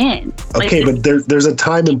got in. Okay, but there's a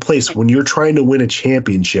time and place when you're trying to win a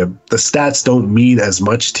championship. The stats don't mean as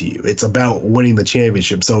much to you. It's about winning the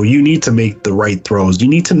championship. So you need to make the right throws. You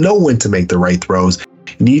need to know when to make the right throws.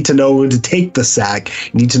 You need to know when to take the sack.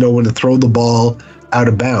 You need to know when to throw the ball out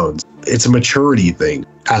of bounds. It's a maturity thing.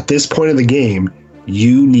 At this point of the game,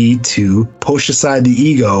 you need to push aside the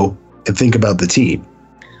ego and think about the team.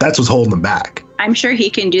 That's what's holding him back. I'm sure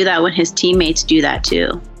he can do that when his teammates do that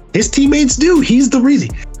too. His teammates do. He's the reason.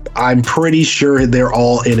 I'm pretty sure they're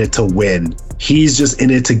all in it to win. He's just in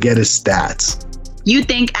it to get his stats. You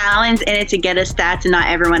think Allen's in it to get his stats and not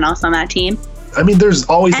everyone else on that team? I mean, there's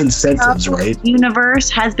always incentives, right? Universe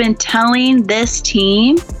has been telling this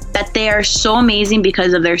team that they are so amazing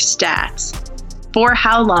because of their stats. For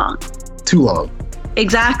how long? Too long.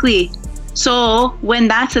 Exactly. So when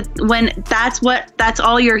that's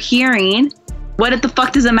all you're hearing, what the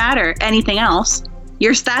fuck does it matter? Anything else?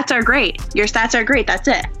 Your stats are great. Your stats are great. That's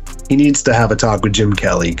it. He needs to have a talk with Jim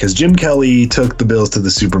Kelly, because Jim Kelly took the Bills to the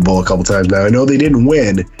Super Bowl a couple times. Now, I know they didn't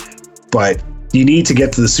win, but you need to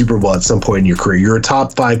get to the Super Bowl at some point in your career. You're a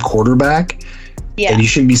top 5 quarterback, and you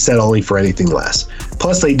shouldn't be settling for anything less.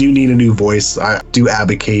 Plus, they do need a new voice. I do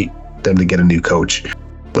advocate them to get a new coach.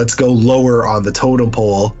 Let's go lower on the totem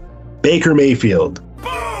pole. Baker Mayfield.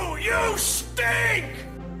 Boo, you stink!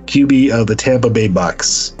 QB of the Tampa Bay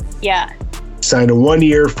Bucks. Yeah. Signed a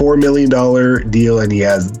 1-year, $4 million deal, and he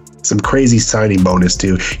has some crazy signing bonus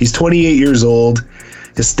too. He's 28 years old.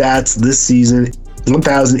 His stats this season,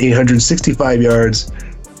 1,865 yards,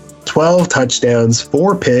 12 touchdowns,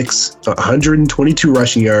 4 picks, 122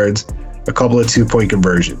 rushing yards, a couple of 2-point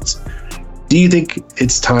conversions. Do you think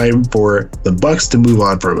it's time for the Bucks to move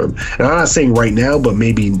on from him? And I'm not saying right now, but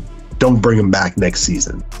maybe don't bring him back next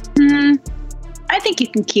season. I think you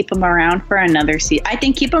can keep him around for another season. I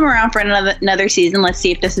think keep him around for another season. Let's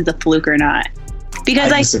see if this is a fluke or not.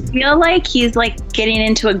 Because I feel like he's like getting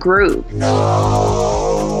into a groove.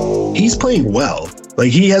 He's playing well.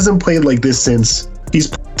 Like, he hasn't played like this since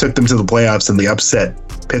he's took them to the playoffs and they upset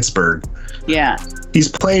Pittsburgh. Yeah. He's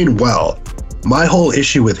playing well. My whole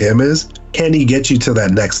issue with him is, can he get you to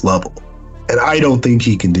that next level? And I don't think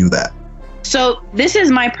he can do that. So this is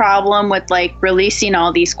my problem with like releasing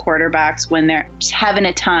all these quarterbacks when they're just having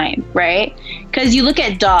a time, right? Because you look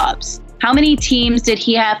at Dobbs. How many teams did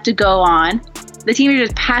he have to go on? The team are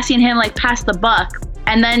just passing him like pass the buck.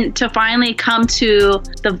 And then to finally come to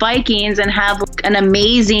the Vikings and have an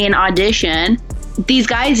amazing audition, these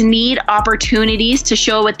guys need opportunities to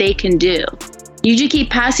show what they can do. You just keep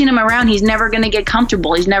passing him around, he's never going to get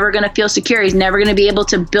comfortable. He's never going to feel secure. He's never going to be able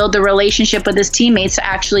to build the relationship with his teammates to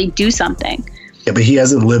actually do something. Yeah, but he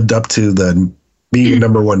hasn't lived up to the being a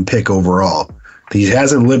number 1 pick overall. He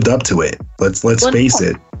hasn't lived up to it. Let's face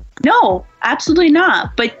it. No, absolutely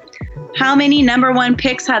not. But how many number 1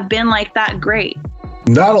 picks have been like that great?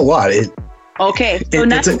 Not a lot. Okay, so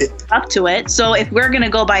nothing's up to it. So if we're going to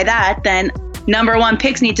go by that, then number 1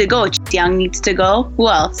 picks need to go. Young needs to go. Who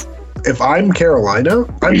else? If I'm Carolina,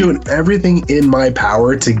 I'm doing everything in my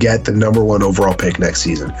power to get the number 1 overall pick next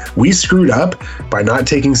season. We screwed up by not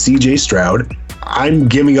taking CJ Stroud. I'm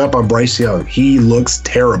giving up on Bryce Young. He looks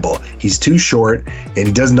terrible. He's too short, and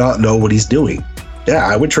he does not know what he's doing. Yeah,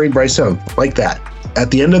 I would trade Bryce Young like that. At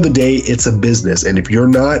the end of the day, it's a business, and if you're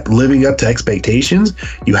not living up to expectations,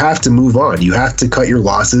 you have to move on. You have to cut your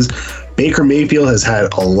losses. Baker Mayfield has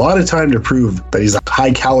had a lot of time to prove that he's a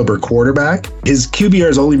high-caliber quarterback. His QBR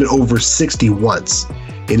has only been over 60 once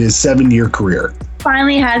in his 7-year career.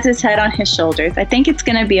 Finally has his head on his shoulders. I think it's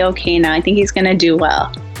going to be okay now. I think he's going to do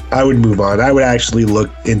well. I would move on. I would actually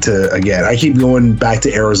look into, again, I keep going back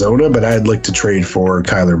to Arizona, but I'd look to trade for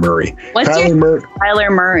Kyler Murray.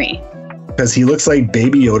 Kyler Murray? Because he looks like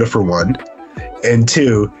Baby Yoda, for one. And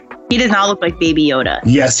 2, he does not look like Baby Yoda.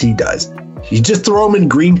 Yes, he does. You just throw him in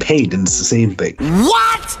green paint and it's the same thing.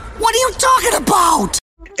 What? What are you talking about?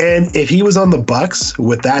 And if he was on the Bucks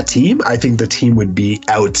with that team, I think the team would be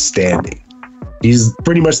outstanding. He's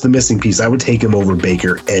pretty much the missing piece. I would take him over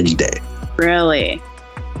Baker any day. Really?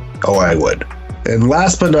 Oh, I would. And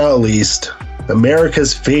last but not least,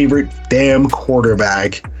 America's favorite damn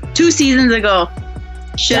quarterback. 2 seasons ago.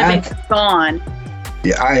 Should have been gone.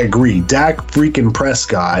 Yeah, I agree. Dak freaking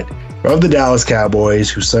Prescott of the Dallas Cowboys,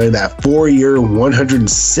 who signed that 4-year,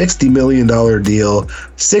 $160 million deal,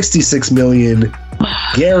 $66 million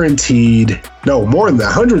guaranteed. No, more than that,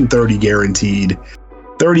 130 guaranteed.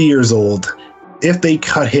 30 years old. If they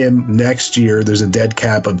cut him next year, there's a dead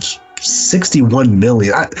cap of $61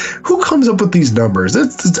 million. Who comes up with these numbers?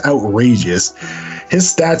 That's outrageous.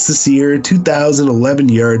 His stats this year: 2,011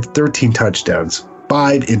 yards, 13 touchdowns,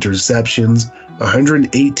 5 interceptions,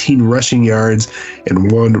 118 rushing yards,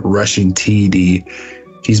 and 1 rushing TD.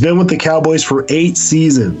 He's been with the Cowboys for 8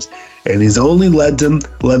 seasons, and he's only led them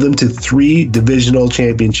to 3 divisional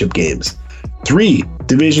championship games. 3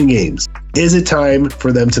 division games. Is it time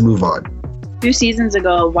for them to move on? 2 seasons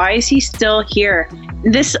ago. Why is he still here?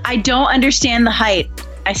 I don't understand the hype.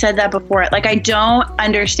 I said that before. Like, I don't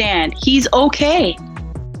understand. He's okay.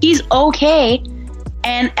 He's okay.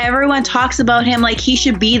 And everyone talks about him like he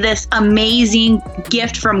should be this amazing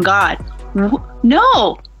gift from God.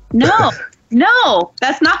 No.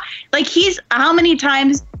 That's not, like, how many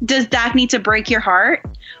times does Dak need to break your heart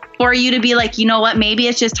for you to be like, you know what, maybe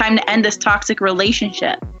it's just time to end this toxic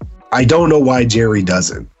relationship? I don't know why Jerry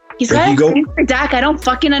doesn't. He's got for Dak. I don't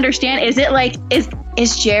fucking understand. Is it like,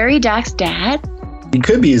 is Jerry Dak's dad? He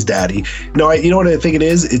could be his daddy. No, you know what I think it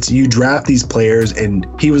is? It's you draft these players, and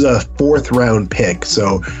he was a 4th round pick.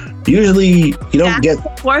 So usually you don't get a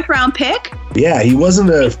 4th round pick. Yeah, he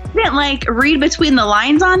wasn't a. You didn't like read between the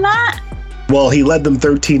lines on that. Well, he led them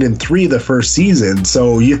 13-3 the first season,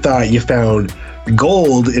 so you thought you found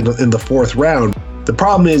gold in the 4th round. The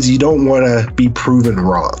problem is you don't want to be proven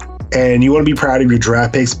wrong, and you want to be proud of your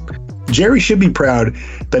draft picks. Jerry should be proud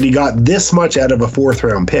that he got this much out of a 4th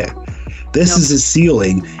round pick. This is his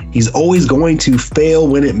ceiling. He's always going to fail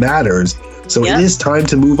when it matters. So it is time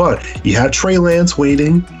to move on. You have Trey Lance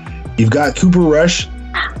waiting. You've got Cooper Rush,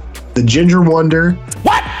 the Ginger Wonder.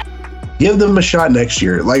 What? Give them a shot next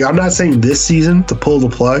year. Like, I'm not saying this season to pull the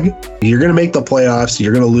plug. You're going to make the playoffs.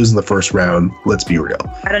 You're going to lose in the first round. Let's be real.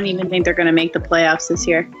 I don't even think they're going to make the playoffs this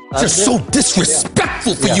year. Just so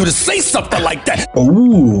disrespectful for you to say something like that.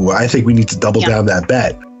 Ooh, I think we need to double down that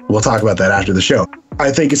bet. We'll talk about that after the show.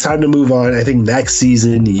 I think it's time to move on. I think next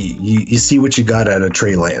season, you see what you got out of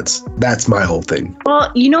Trey Lance. That's my whole thing.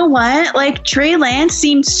 Well, you know what? Like, Trey Lance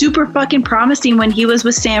seemed super fucking promising when he was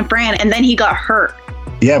with San Fran, and then he got hurt.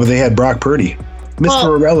 Yeah, but they had Brock Purdy.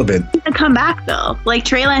 Mr. Irrelevant. He's gonna come back, though. Like,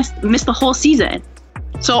 Trey Lance missed the whole season.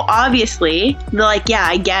 So, obviously, they're like, yeah,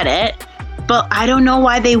 I get it. But I don't know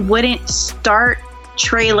why they wouldn't start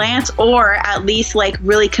Trey Lance, or at least, like,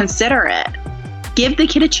 really consider it. Give the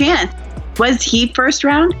kid a chance. Was he 1st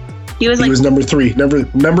round? He was number 3.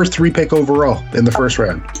 Number 3 pick overall in the 1st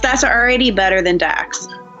round. Stats are already better than Dak's.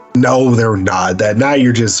 No, they're not. That now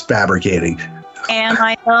you're just fabricating. Am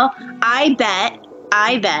I though?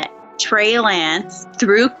 I bet Trey Lance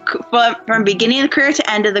from beginning of the career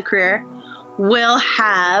to end of the career will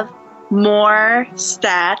have more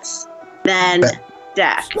stats than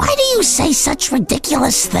Dak. Why do you say such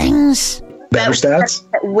ridiculous things? Better stats?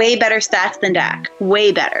 Way better stats than Dak.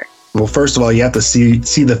 Way better. Well, first of all, you have to see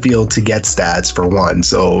the field to get stats for one.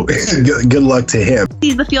 So good luck to him.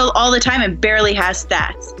 He sees the field all the time and barely has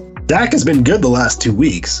stats. Dak has been good the last 2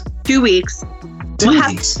 weeks. 2 weeks. What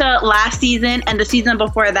happened to last season and the season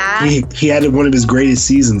before that? He had one of his greatest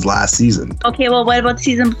seasons last season. Okay, well, what about the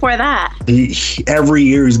season before that? Every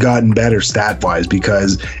year he's gotten better stat-wise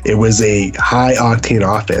because it was a high-octane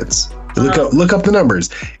offense. Look up the numbers.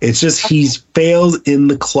 It's just he's failed in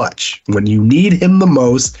the clutch. When you need him the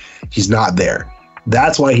most, he's not there.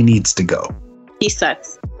 That's why he needs to go. He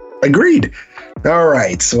sucks. Agreed. All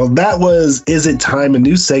right. So that was Is It Time? A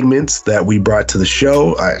new segment that we brought to the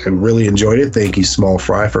show. I really enjoyed it. Thank you, Small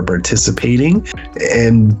Fry, for participating.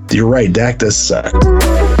 And you're right, Dak does suck.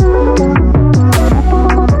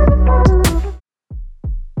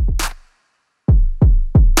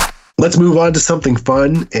 Let's move on to something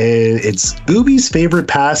fun, and it's Gooby's favorite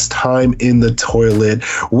pastime in the toilet.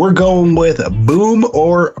 We're going with boom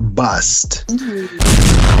or bust.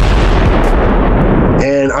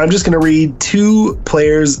 And I'm just going to read 2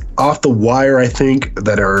 players off the wire, I think,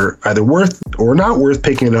 that are either worth or not worth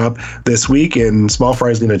picking up this week, and Small Fry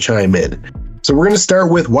is going to chime in. So we're going to start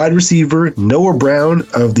with wide receiver Noah Brown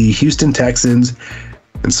of the Houston Texans,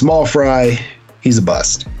 and Small Fry, he's a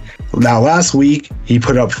bust. Now, last week, he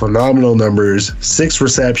put up phenomenal numbers, 6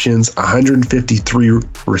 receptions, 153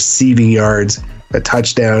 receiving yards, a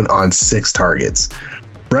touchdown on 6 targets.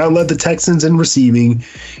 Brown led the Texans in receiving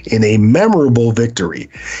in a memorable victory.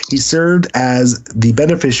 He served as the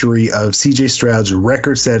beneficiary of C.J. Stroud's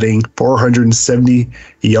record-setting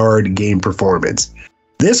 470-yard game performance.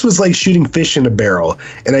 This was like shooting fish in a barrel,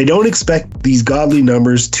 and I don't expect these godly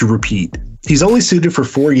numbers to repeat. He's only suited for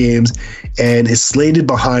 4 games and is slated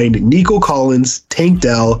behind Nico Collins, Tank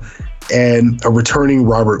Dell, and a returning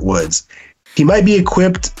Robert Woods. He might be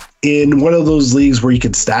equipped in one of those leagues where you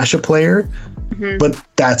could stash a player, but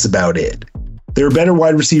that's about it. There are better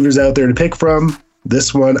wide receivers out there to pick from.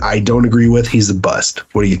 This one I don't agree with. He's a bust.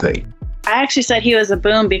 What do you think? I actually said he was a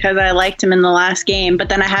boom because I liked him in the last game, but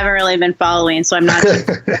then I haven't really been following, so I'm not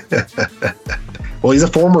sure. Well, he's a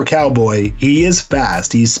former Cowboy. He is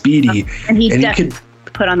fast. He's speedy. And he's definitely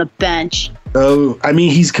put on the bench. Oh, I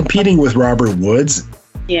mean, he's competing with Robert Woods.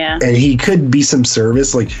 Yeah. And he could be some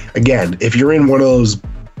service. Like, again, if you're in one of those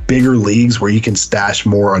bigger leagues where you can stash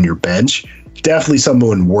more on your bench, definitely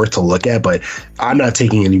someone worth to look at. But I'm not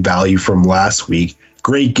taking any value from last week.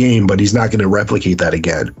 Great game, but he's not going to replicate that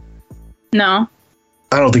again. No.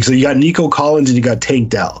 I don't think so. You got Nico Collins and you got Tank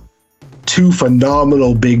Dell. 2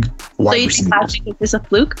 phenomenal big wide receivers. So you think last week was this a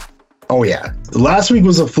fluke? Oh, yeah. Last week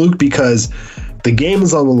was a fluke because the game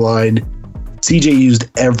was on the line. CJ used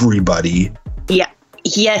everybody. Yeah.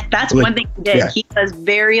 Yes, that's one thing he did. Yeah. He was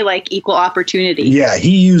very, equal opportunity. Yeah,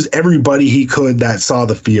 he used everybody he could that saw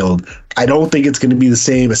the field. I don't think it's going to be the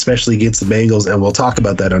same, especially against the Bengals, and we'll talk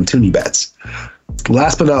about that on Toonie Bets.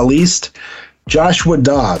 Last but not least, Joshua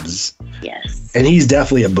Dobbs. Yes. And he's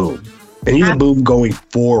definitely a boom. And he's a boom going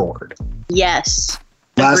forward. Yes.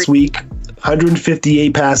 Last week,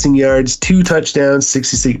 158 passing yards, 2 touchdowns,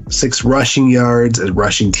 66 rushing yards, a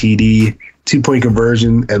rushing TD, 2-point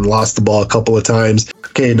conversion, and lost the ball a couple of times.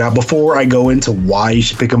 Okay, now before I go into why you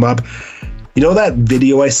should pick him up, you know that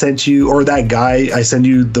video I sent you, or that guy I sent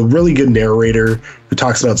you, the really good narrator who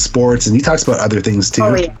talks about sports, and he talks about other things too.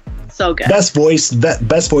 Oh, yeah. So good. Best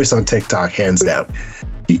voice on TikTok, hands down.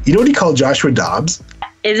 You know what he called Joshua Dobbs?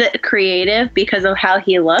 Is it creative because of how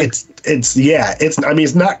he looks?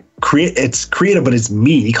 It's not it's creative, but it's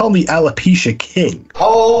mean. He called me Alopecia King.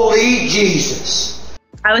 Holy Jesus.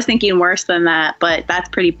 I was thinking worse than that, but that's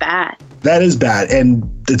pretty bad. That is bad, and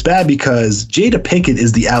it's bad because Jada Pinkett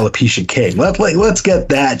is the Alopecia King. Let's get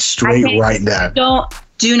that straight right now.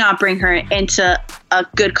 Do not bring her into a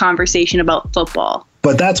good conversation about football.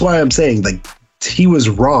 But that's why I'm saying, he was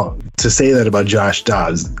wrong to say that about Josh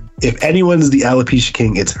Dobbs. If anyone's the Alopecia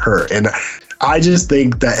King, it's her. And I just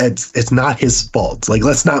think that it's not his fault.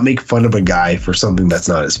 Let's not make fun of a guy for something that's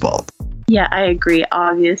not his fault. Yeah, I agree,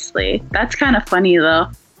 obviously. That's kind of funny,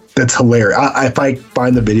 though. That's hilarious. If I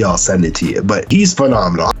find the video, I'll send it to you. But he's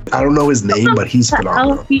phenomenal. I don't know his name, but he's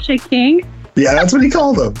phenomenal. Alopecia King? Yeah, that's what he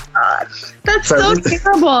called him. That's so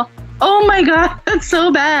terrible. Oh, my God. That's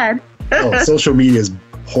so bad. Social media is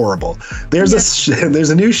horrible. There's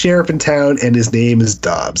a new sheriff in town, and his name is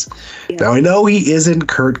Dobbs. Yeah. Now, I know he isn't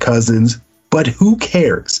Kirk Cousins, but who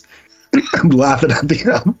cares? I'm laughing at the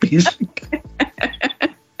Alopecia.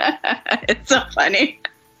 It's so funny.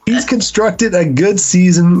 He's constructed a good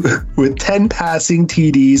season with 10 passing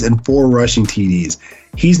TDs and 4 rushing TDs.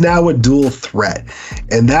 He's now a dual threat,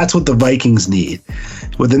 and that's what the Vikings need.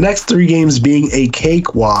 With the next 3 games being a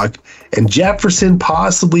cakewalk and Jefferson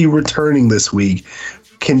possibly returning this week,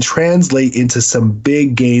 can translate into some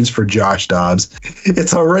big gains for Josh Dobbs.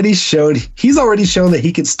 He's already shown that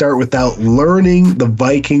he can start without learning the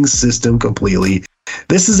Vikings system completely.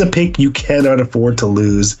 This is a pick you cannot afford to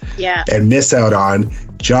lose and miss out on.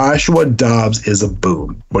 Joshua Dobbs is a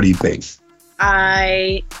boom. What do you think?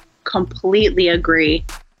 I completely agree.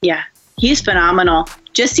 Yeah, he's phenomenal.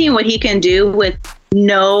 Just seeing what he can do with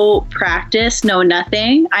no practice, no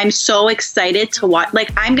nothing. I'm so excited to watch.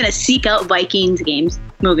 I'm going to seek out Vikings games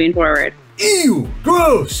moving forward. Ew,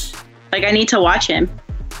 gross. I need to watch him.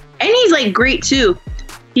 And he's great too.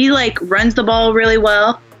 He runs the ball really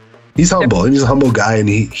well. He's humble. He's a humble guy, and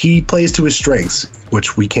he plays to his strengths,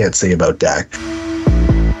 which we can't say about Dak.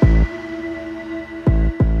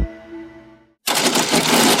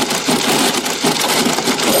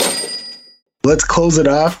 Let's close it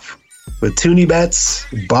off with Toonie Bets,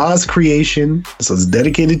 Boz Creation. So it's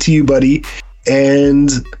dedicated to you, buddy.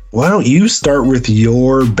 And why don't you start with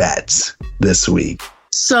your bets this week?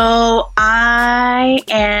 So I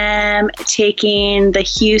am taking the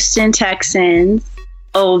Houston Texans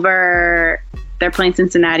over, they're playing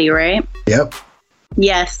Cincinnati, right? Yep.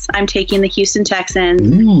 Yes, I'm taking the Houston Texans.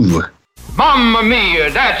 Ooh. Mamma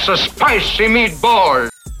mia, that's a spicy meatball.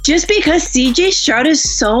 Just because CJ Stroud is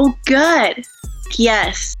so good.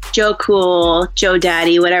 Yes, Joe Cool, Joe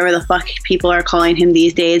Daddy, whatever the fuck people are calling him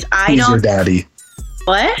these days. He's your daddy.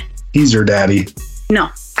 What? He's your daddy. No,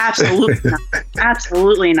 absolutely not.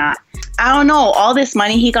 Absolutely not. I don't know. All this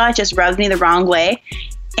money he got just rubbed me the wrong way.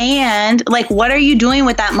 And, like, what are you doing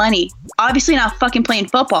with that money? Obviously not fucking playing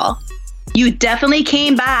football. You definitely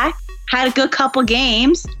came back, had a good couple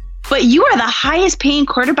games, but you are the highest paying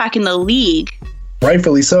quarterback in the league.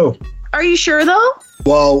 Rightfully so. Are you sure, though?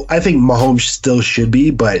 Well, I think Mahomes still should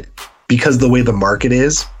be, but because the way the market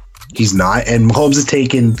is, he's not. And Mahomes is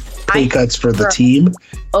taking pay cuts for the team.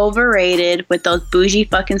 Overrated with those bougie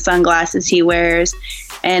fucking sunglasses he wears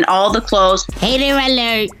and all the clothes. Hater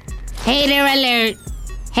alert. Hater alert.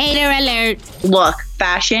 Hater alert. Look,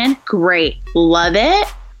 fashion, great. Love it.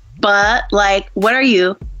 But, like, what are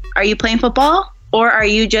you? Are you playing football? Or are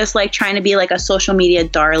you just, like, trying to be, like, a social media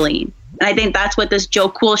darling? And I think that's what this Joe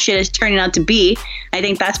Cool shit is turning out to be. I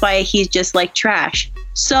think that's why he's just, like, trash.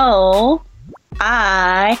 So,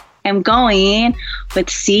 I am going with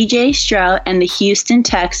CJ Stroud and the Houston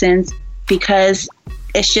Texans because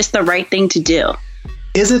it's just the right thing to do.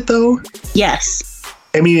 Is it, though? Yes.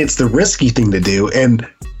 I mean, it's the risky thing to do. And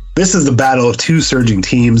this is the battle of two surging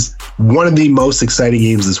teams. One of the most exciting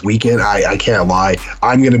games this weekend. I can't lie.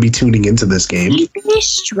 I'm going to be tuning into this game. CJ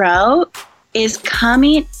Stroud is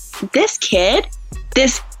coming. This kid,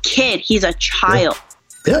 he's a child.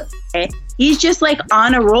 Yeah. Okay? He's just like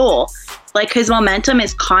on a roll. Like his momentum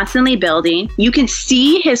is constantly building. You can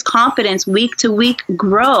see his confidence week to week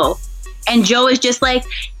grow. And Joe is just like,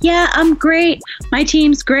 yeah, I'm great. My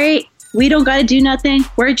team's great. We don't got to do nothing.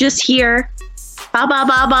 We're just here. Ba, ba,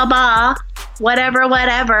 ba, ba, ba. Whatever,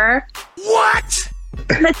 whatever. What?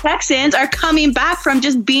 The Texans are coming back from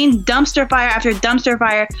just being dumpster fire after dumpster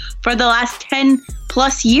fire for the last 10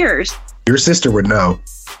 plus years. Your sister would know.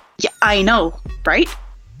 Yeah, I know, right?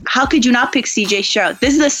 How could you not pick CJ Stroud?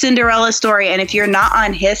 This is a Cinderella story, and if you're not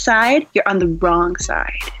on his side, you're on the wrong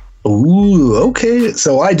side. Ooh, okay.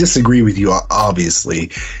 So I disagree with you,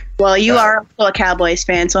 obviously. Well, you are also a Cowboys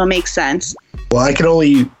fan, so it makes sense. Well, I can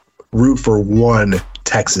only root for one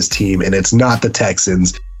Texas team, and it's not the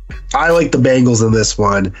Texans. I like the Bengals in this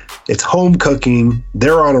one. It's home cooking.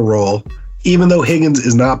 They're on a roll. Even though Higgins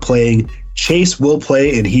is not playing, Chase will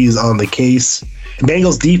play, and he's on the case.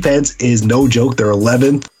 Bengals defense is no joke. They're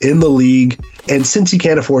 11th in the league, and since you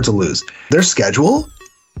can't afford to lose, their schedule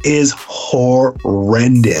is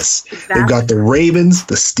horrendous. Exactly. They've got the Ravens,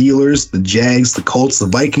 the Steelers, the Jags, the Colts, the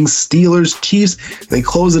Vikings, Steelers, Chiefs. They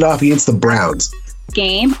close it off against the Browns.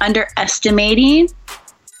 Game underestimating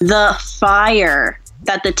the fire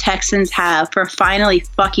that the Texans have for finally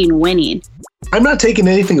fucking winning. I'm not taking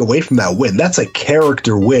anything away from that win. That's a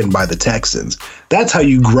character win by the Texans. That's how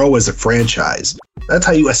you grow as a franchise. That's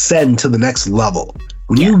how you ascend to the next level.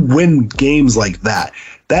 When you win games like that,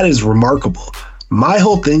 that is remarkable. My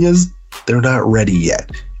whole thing is they're not ready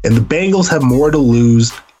yet. And the Bengals have more to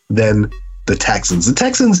lose than the Texans. The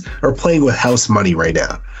Texans are playing with house money right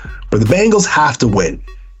now. But the Bengals have to win.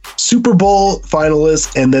 Super Bowl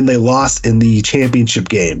finalists, and then they lost in the championship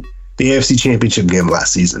game, the AFC championship game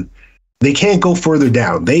last season. They can't go further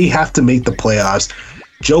down. They have to make the playoffs.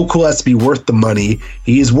 Joe Cool has to be worth the money.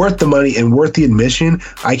 He is worth the money and worth the admission.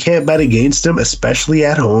 I can't bet against him, especially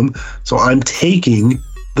at home. So I'm taking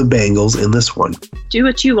the Bengals in this one. Do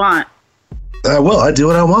what you want. Well, I do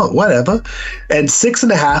what I want. Whatever. And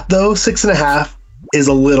 6.5, though, 6.5 is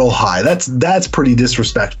a little high. That's pretty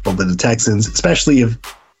disrespectful to the Texans, especially if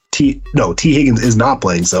T Higgins is not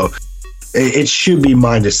playing. So it should be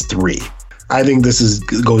 -3. I think this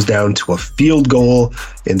goes down to a field goal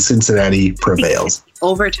and Cincinnati prevails.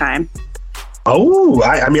 Overtime. Oh,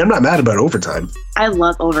 I mean, I'm not mad about overtime. I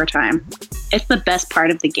love overtime. It's the best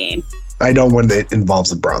part of the game. I know when it involves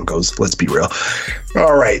the Broncos. Let's be real.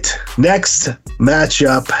 All right. Next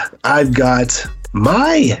matchup, I've got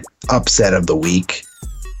my upset of the week,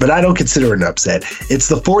 but I don't consider it an upset. It's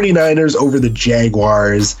the 49ers over the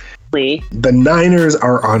Jaguars. The Niners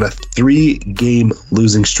are on a 3-game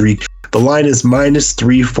losing streak. The line is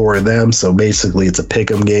 -3 for them, so basically it's a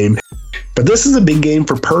pick'em game. But this is a big game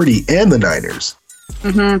for Purdy and the Niners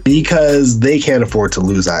because they can't afford to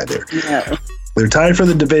lose either. No. They're tied for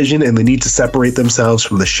the division, and they need to separate themselves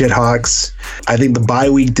from the Shithawks. I think the bye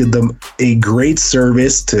week did them a great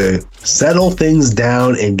service to settle things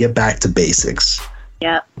down and get back to basics.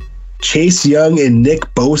 Yep. Chase Young and Nick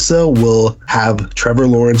Bosa will have Trevor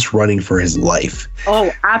Lawrence running for his life.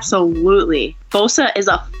 Oh, absolutely. Bosa is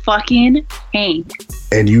a fucking tank.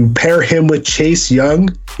 And you pair him with Chase Young,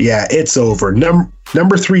 yeah, it's over.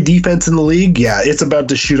 Number 3 defense in the league, yeah, it's about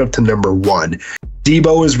to shoot up to number 1.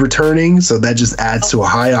 Debo is returning, so that just adds to a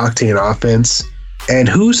high-octane offense. And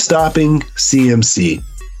who's stopping CMC?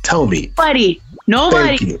 Tell me.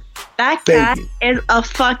 Nobody. Thank you. That cat is a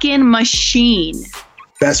fucking machine.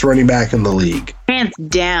 Best running back in the league. Hands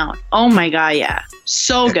down. Oh my God, yeah.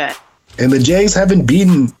 So good. And the Jags haven't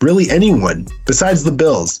beaten really anyone besides the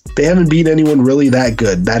Bills. They haven't beaten anyone really that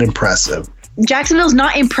good, that impressive. Jacksonville's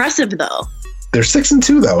not impressive, though. They're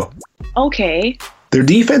 6-2, though. Okay. Their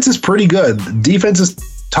defense is pretty good. The defense is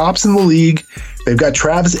tops in the league. They've got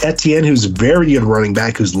Travis Etienne, who's a very good running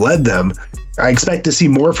back, who's led them. I expect to see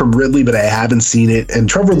more from Ridley, but I haven't seen it. And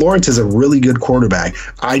Trevor Lawrence is a really good quarterback.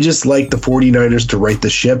 I just like the 49ers to right the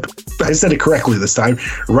ship. I said it correctly this time.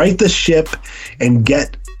 Right the ship and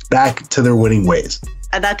get back to their winning ways.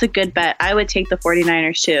 That's a good bet. I would take the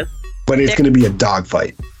 49ers, too. But it's going to be a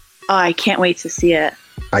dogfight. Oh, I can't wait to see it.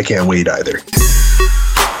 I can't wait either.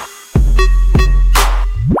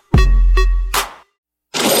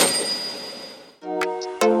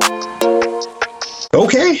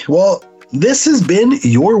 Okay, well, this has been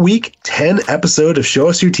your Week 10 episode of Show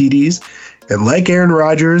Us Your TDs. And like Aaron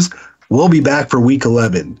Rodgers, we'll be back for Week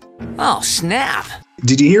 11. Oh, snap.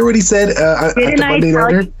 Did you hear what he said at the Monday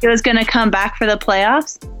Nighter? He was going to come back for the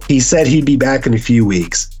playoffs? He said he'd be back in a few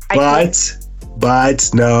weeks. But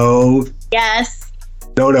no. Yes.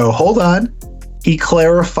 No, hold on. He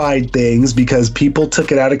clarified things because people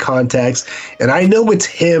took it out of context. And I know it's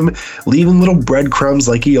him leaving little breadcrumbs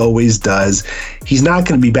like he always does. He's not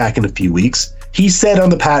going to be back in a few weeks. He said on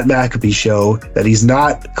the Pat McAfee show that he's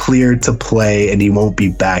not cleared to play and he won't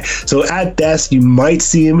be back. So at best, you might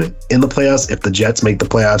see him in the playoffs if the Jets make the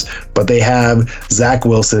playoffs, but they have Zach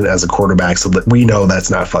Wilson as a quarterback, so that we know that's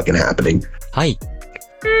not fucking happening. Hi.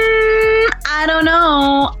 I don't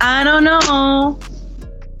know.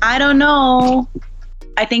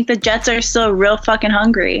 I think the Jets are still real fucking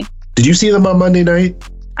hungry. Did you see them on Monday night?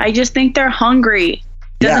 I just think they're hungry.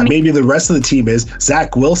 Maybe the rest of the team is.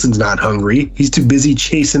 Zach Wilson's not hungry. He's too busy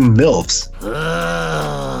chasing MILFs.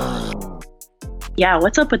 Yeah,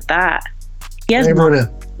 what's up with that? He has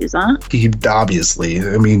obviously.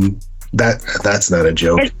 I mean, that's not a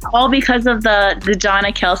joke. It's all because of the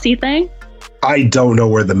Donna Kelsey thing? I don't know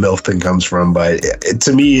where the MILF thing comes from, but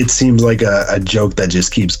to me, it seems like a joke that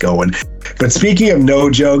just keeps going. But speaking of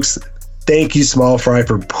no jokes, thank you, Small Fry,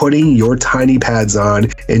 for putting your tiny pads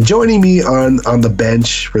on and joining me on the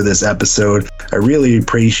bench for this episode. I really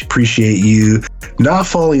appreciate you not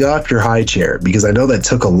falling off your high chair because I know that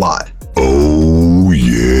took a lot. Oh,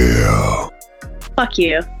 yeah. Fuck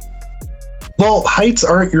you. Well, heights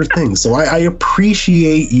aren't your thing, so I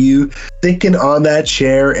appreciate you thinking on that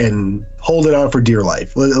chair and holding on for dear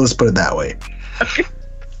life. Let's put it that way. Okay.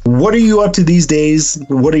 What are you up to these days?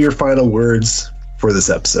 What are your final words for this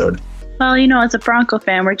episode? Well, as a Bronco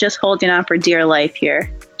fan, we're just holding on for dear life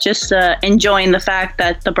here. Just enjoying the fact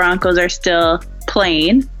that the Broncos are still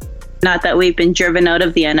playing. Not that we've been driven out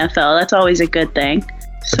of the NFL. That's always a good thing.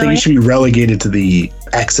 I think you should be relegated to the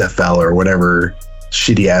XFL or whatever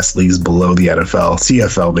shitty ass leagues below the NFL.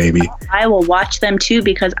 CFL, maybe. I will watch them too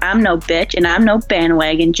because I'm no bitch and I'm no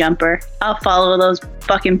bandwagon jumper. I'll follow those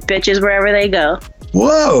fucking bitches wherever they go.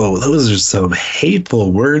 Whoa, those are some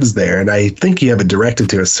hateful words there, and I think you have it directed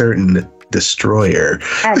to a certain destroyer.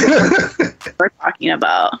 That's what we're talking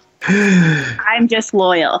about. I'm just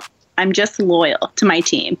loyal. To my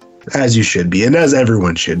team. As you should be, and as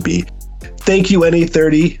everyone should be. Thank you,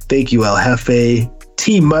 NA30. Thank you, El Jefe.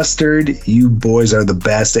 Team Mustard, you boys are the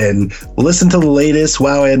best. And listen to the latest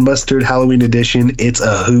Wow and Mustard Halloween edition. It's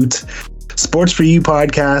a hoot. Sports for You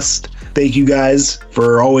podcast. Thank you guys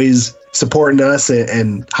for always supporting us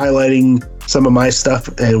and highlighting some of my stuff.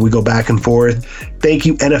 And we go back and forth. Thank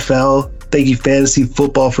you, NFL. Thank you, Fantasy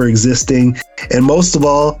Football, for existing. And most of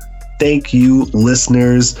all, thank you,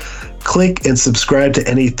 listeners. Click and subscribe to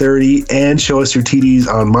NA30 and Show Us Your TDs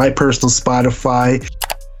on my personal Spotify.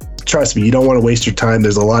 Trust me, you don't want to waste your time.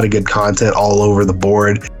 There's a lot of good content all over the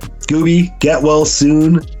board. Gooby, get well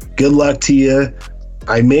soon. Good luck to you.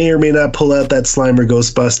 I may or may not pull out that Slimer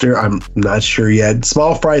Ghostbuster. I'm not sure yet.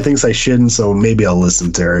 Small Fry thinks I shouldn't, so maybe I'll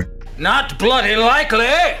listen to her. Not bloody likely.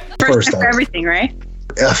 First time for everything, right?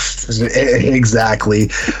 Exactly.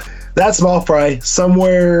 That Small Fry,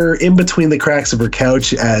 somewhere in between the cracks of her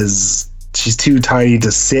couch as She's too tiny to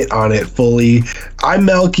sit on it fully. I'm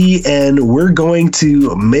Melky, and we're going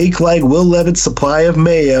to make like Will Levitt's supply of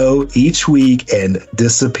mayo each week and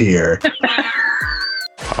disappear.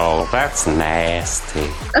 Oh, that's nasty.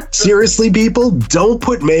 Seriously, people, don't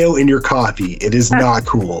put mayo in your coffee. It is not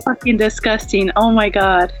cool. Fucking disgusting. Oh my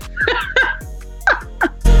God.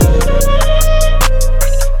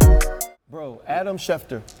 Bro, Adam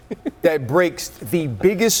Schefter, that breaks the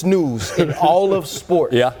biggest news in all of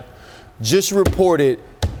sports. Yeah. Just reported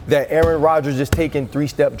that Aaron Rodgers is taking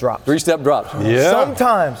three-step drops. Three-step drops. Yeah.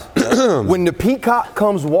 Sometimes when the peacock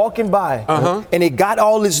comes walking by and it got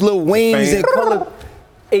all its little wings and color,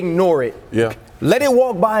 ignore it. Yeah. Let it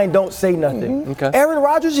walk by and don't say nothing. Okay. Aaron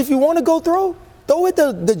Rodgers, if you want to go throw at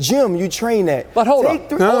the gym you train at. But hold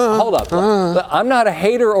up. I'm not a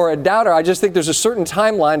hater or a doubter. I just think there's a certain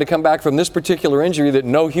timeline to come back from this particular injury that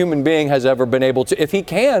no human being has ever been able to. If he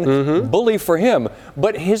can, bully for him.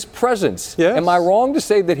 But his presence, am I wrong to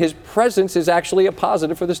say that his presence is actually a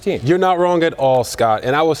positive for this team? You're not wrong at all, Scott.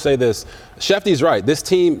 And I will say this. Shefty's right. This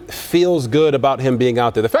team feels good about him being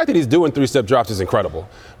out there. The fact that he's doing three-step drops is incredible,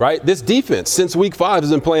 right? This defense, since week 5, has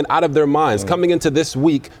been playing out of their minds. Coming into this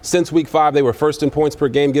week, since week 5, they were first in points per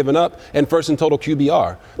game given up and first in total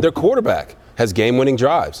QBR. Their quarterback has game-winning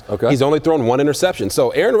drives. Okay. He's only thrown 1 interception. So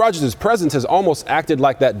Aaron Rodgers' presence has almost acted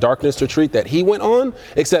like that darkness retreat that he went on,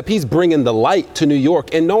 except he's bringing the light to New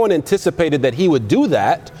York, and no one anticipated that he would do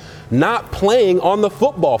that not playing on the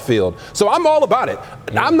football field. So I'm all about it.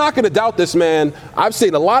 I'm not going to doubt this man. I've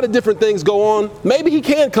seen a lot of different things go on. Maybe he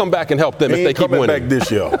can come back and help them if they keep winning. Back this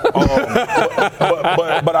year. But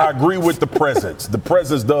I agree with the presence. The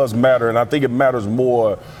presence does matter, and I think it matters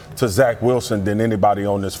more to Zach Wilson than anybody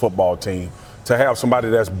on this football team. To have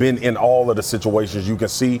somebody that's been in all of the situations you can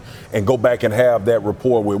see and go back and have that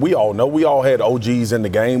rapport with. We all know we all had OGs in the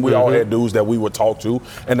game. We all had dudes that we would talk to.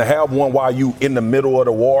 And to have one while you in the middle of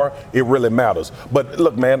the war, it really matters. But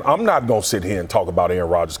look, man, I'm not going to sit here and talk about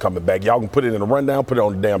Aaron Rodgers coming back. Y'all can put it in a rundown, put it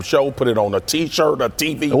on the damn show, put it on a T-shirt, a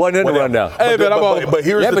TV. It wasn't in the rundown. Hey, but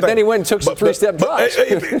here's the thing. But then he went and took some three-step drops.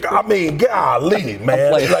 I mean, golly,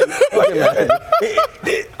 man.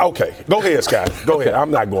 Okay, go ahead, Scott. Go ahead.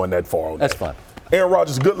 I'm not going that far on that. That's fine. Aaron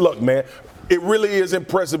Rodgers, good luck, man. It really is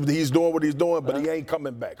impressive that he's doing what he's doing, but he ain't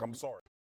coming back. I'm sorry.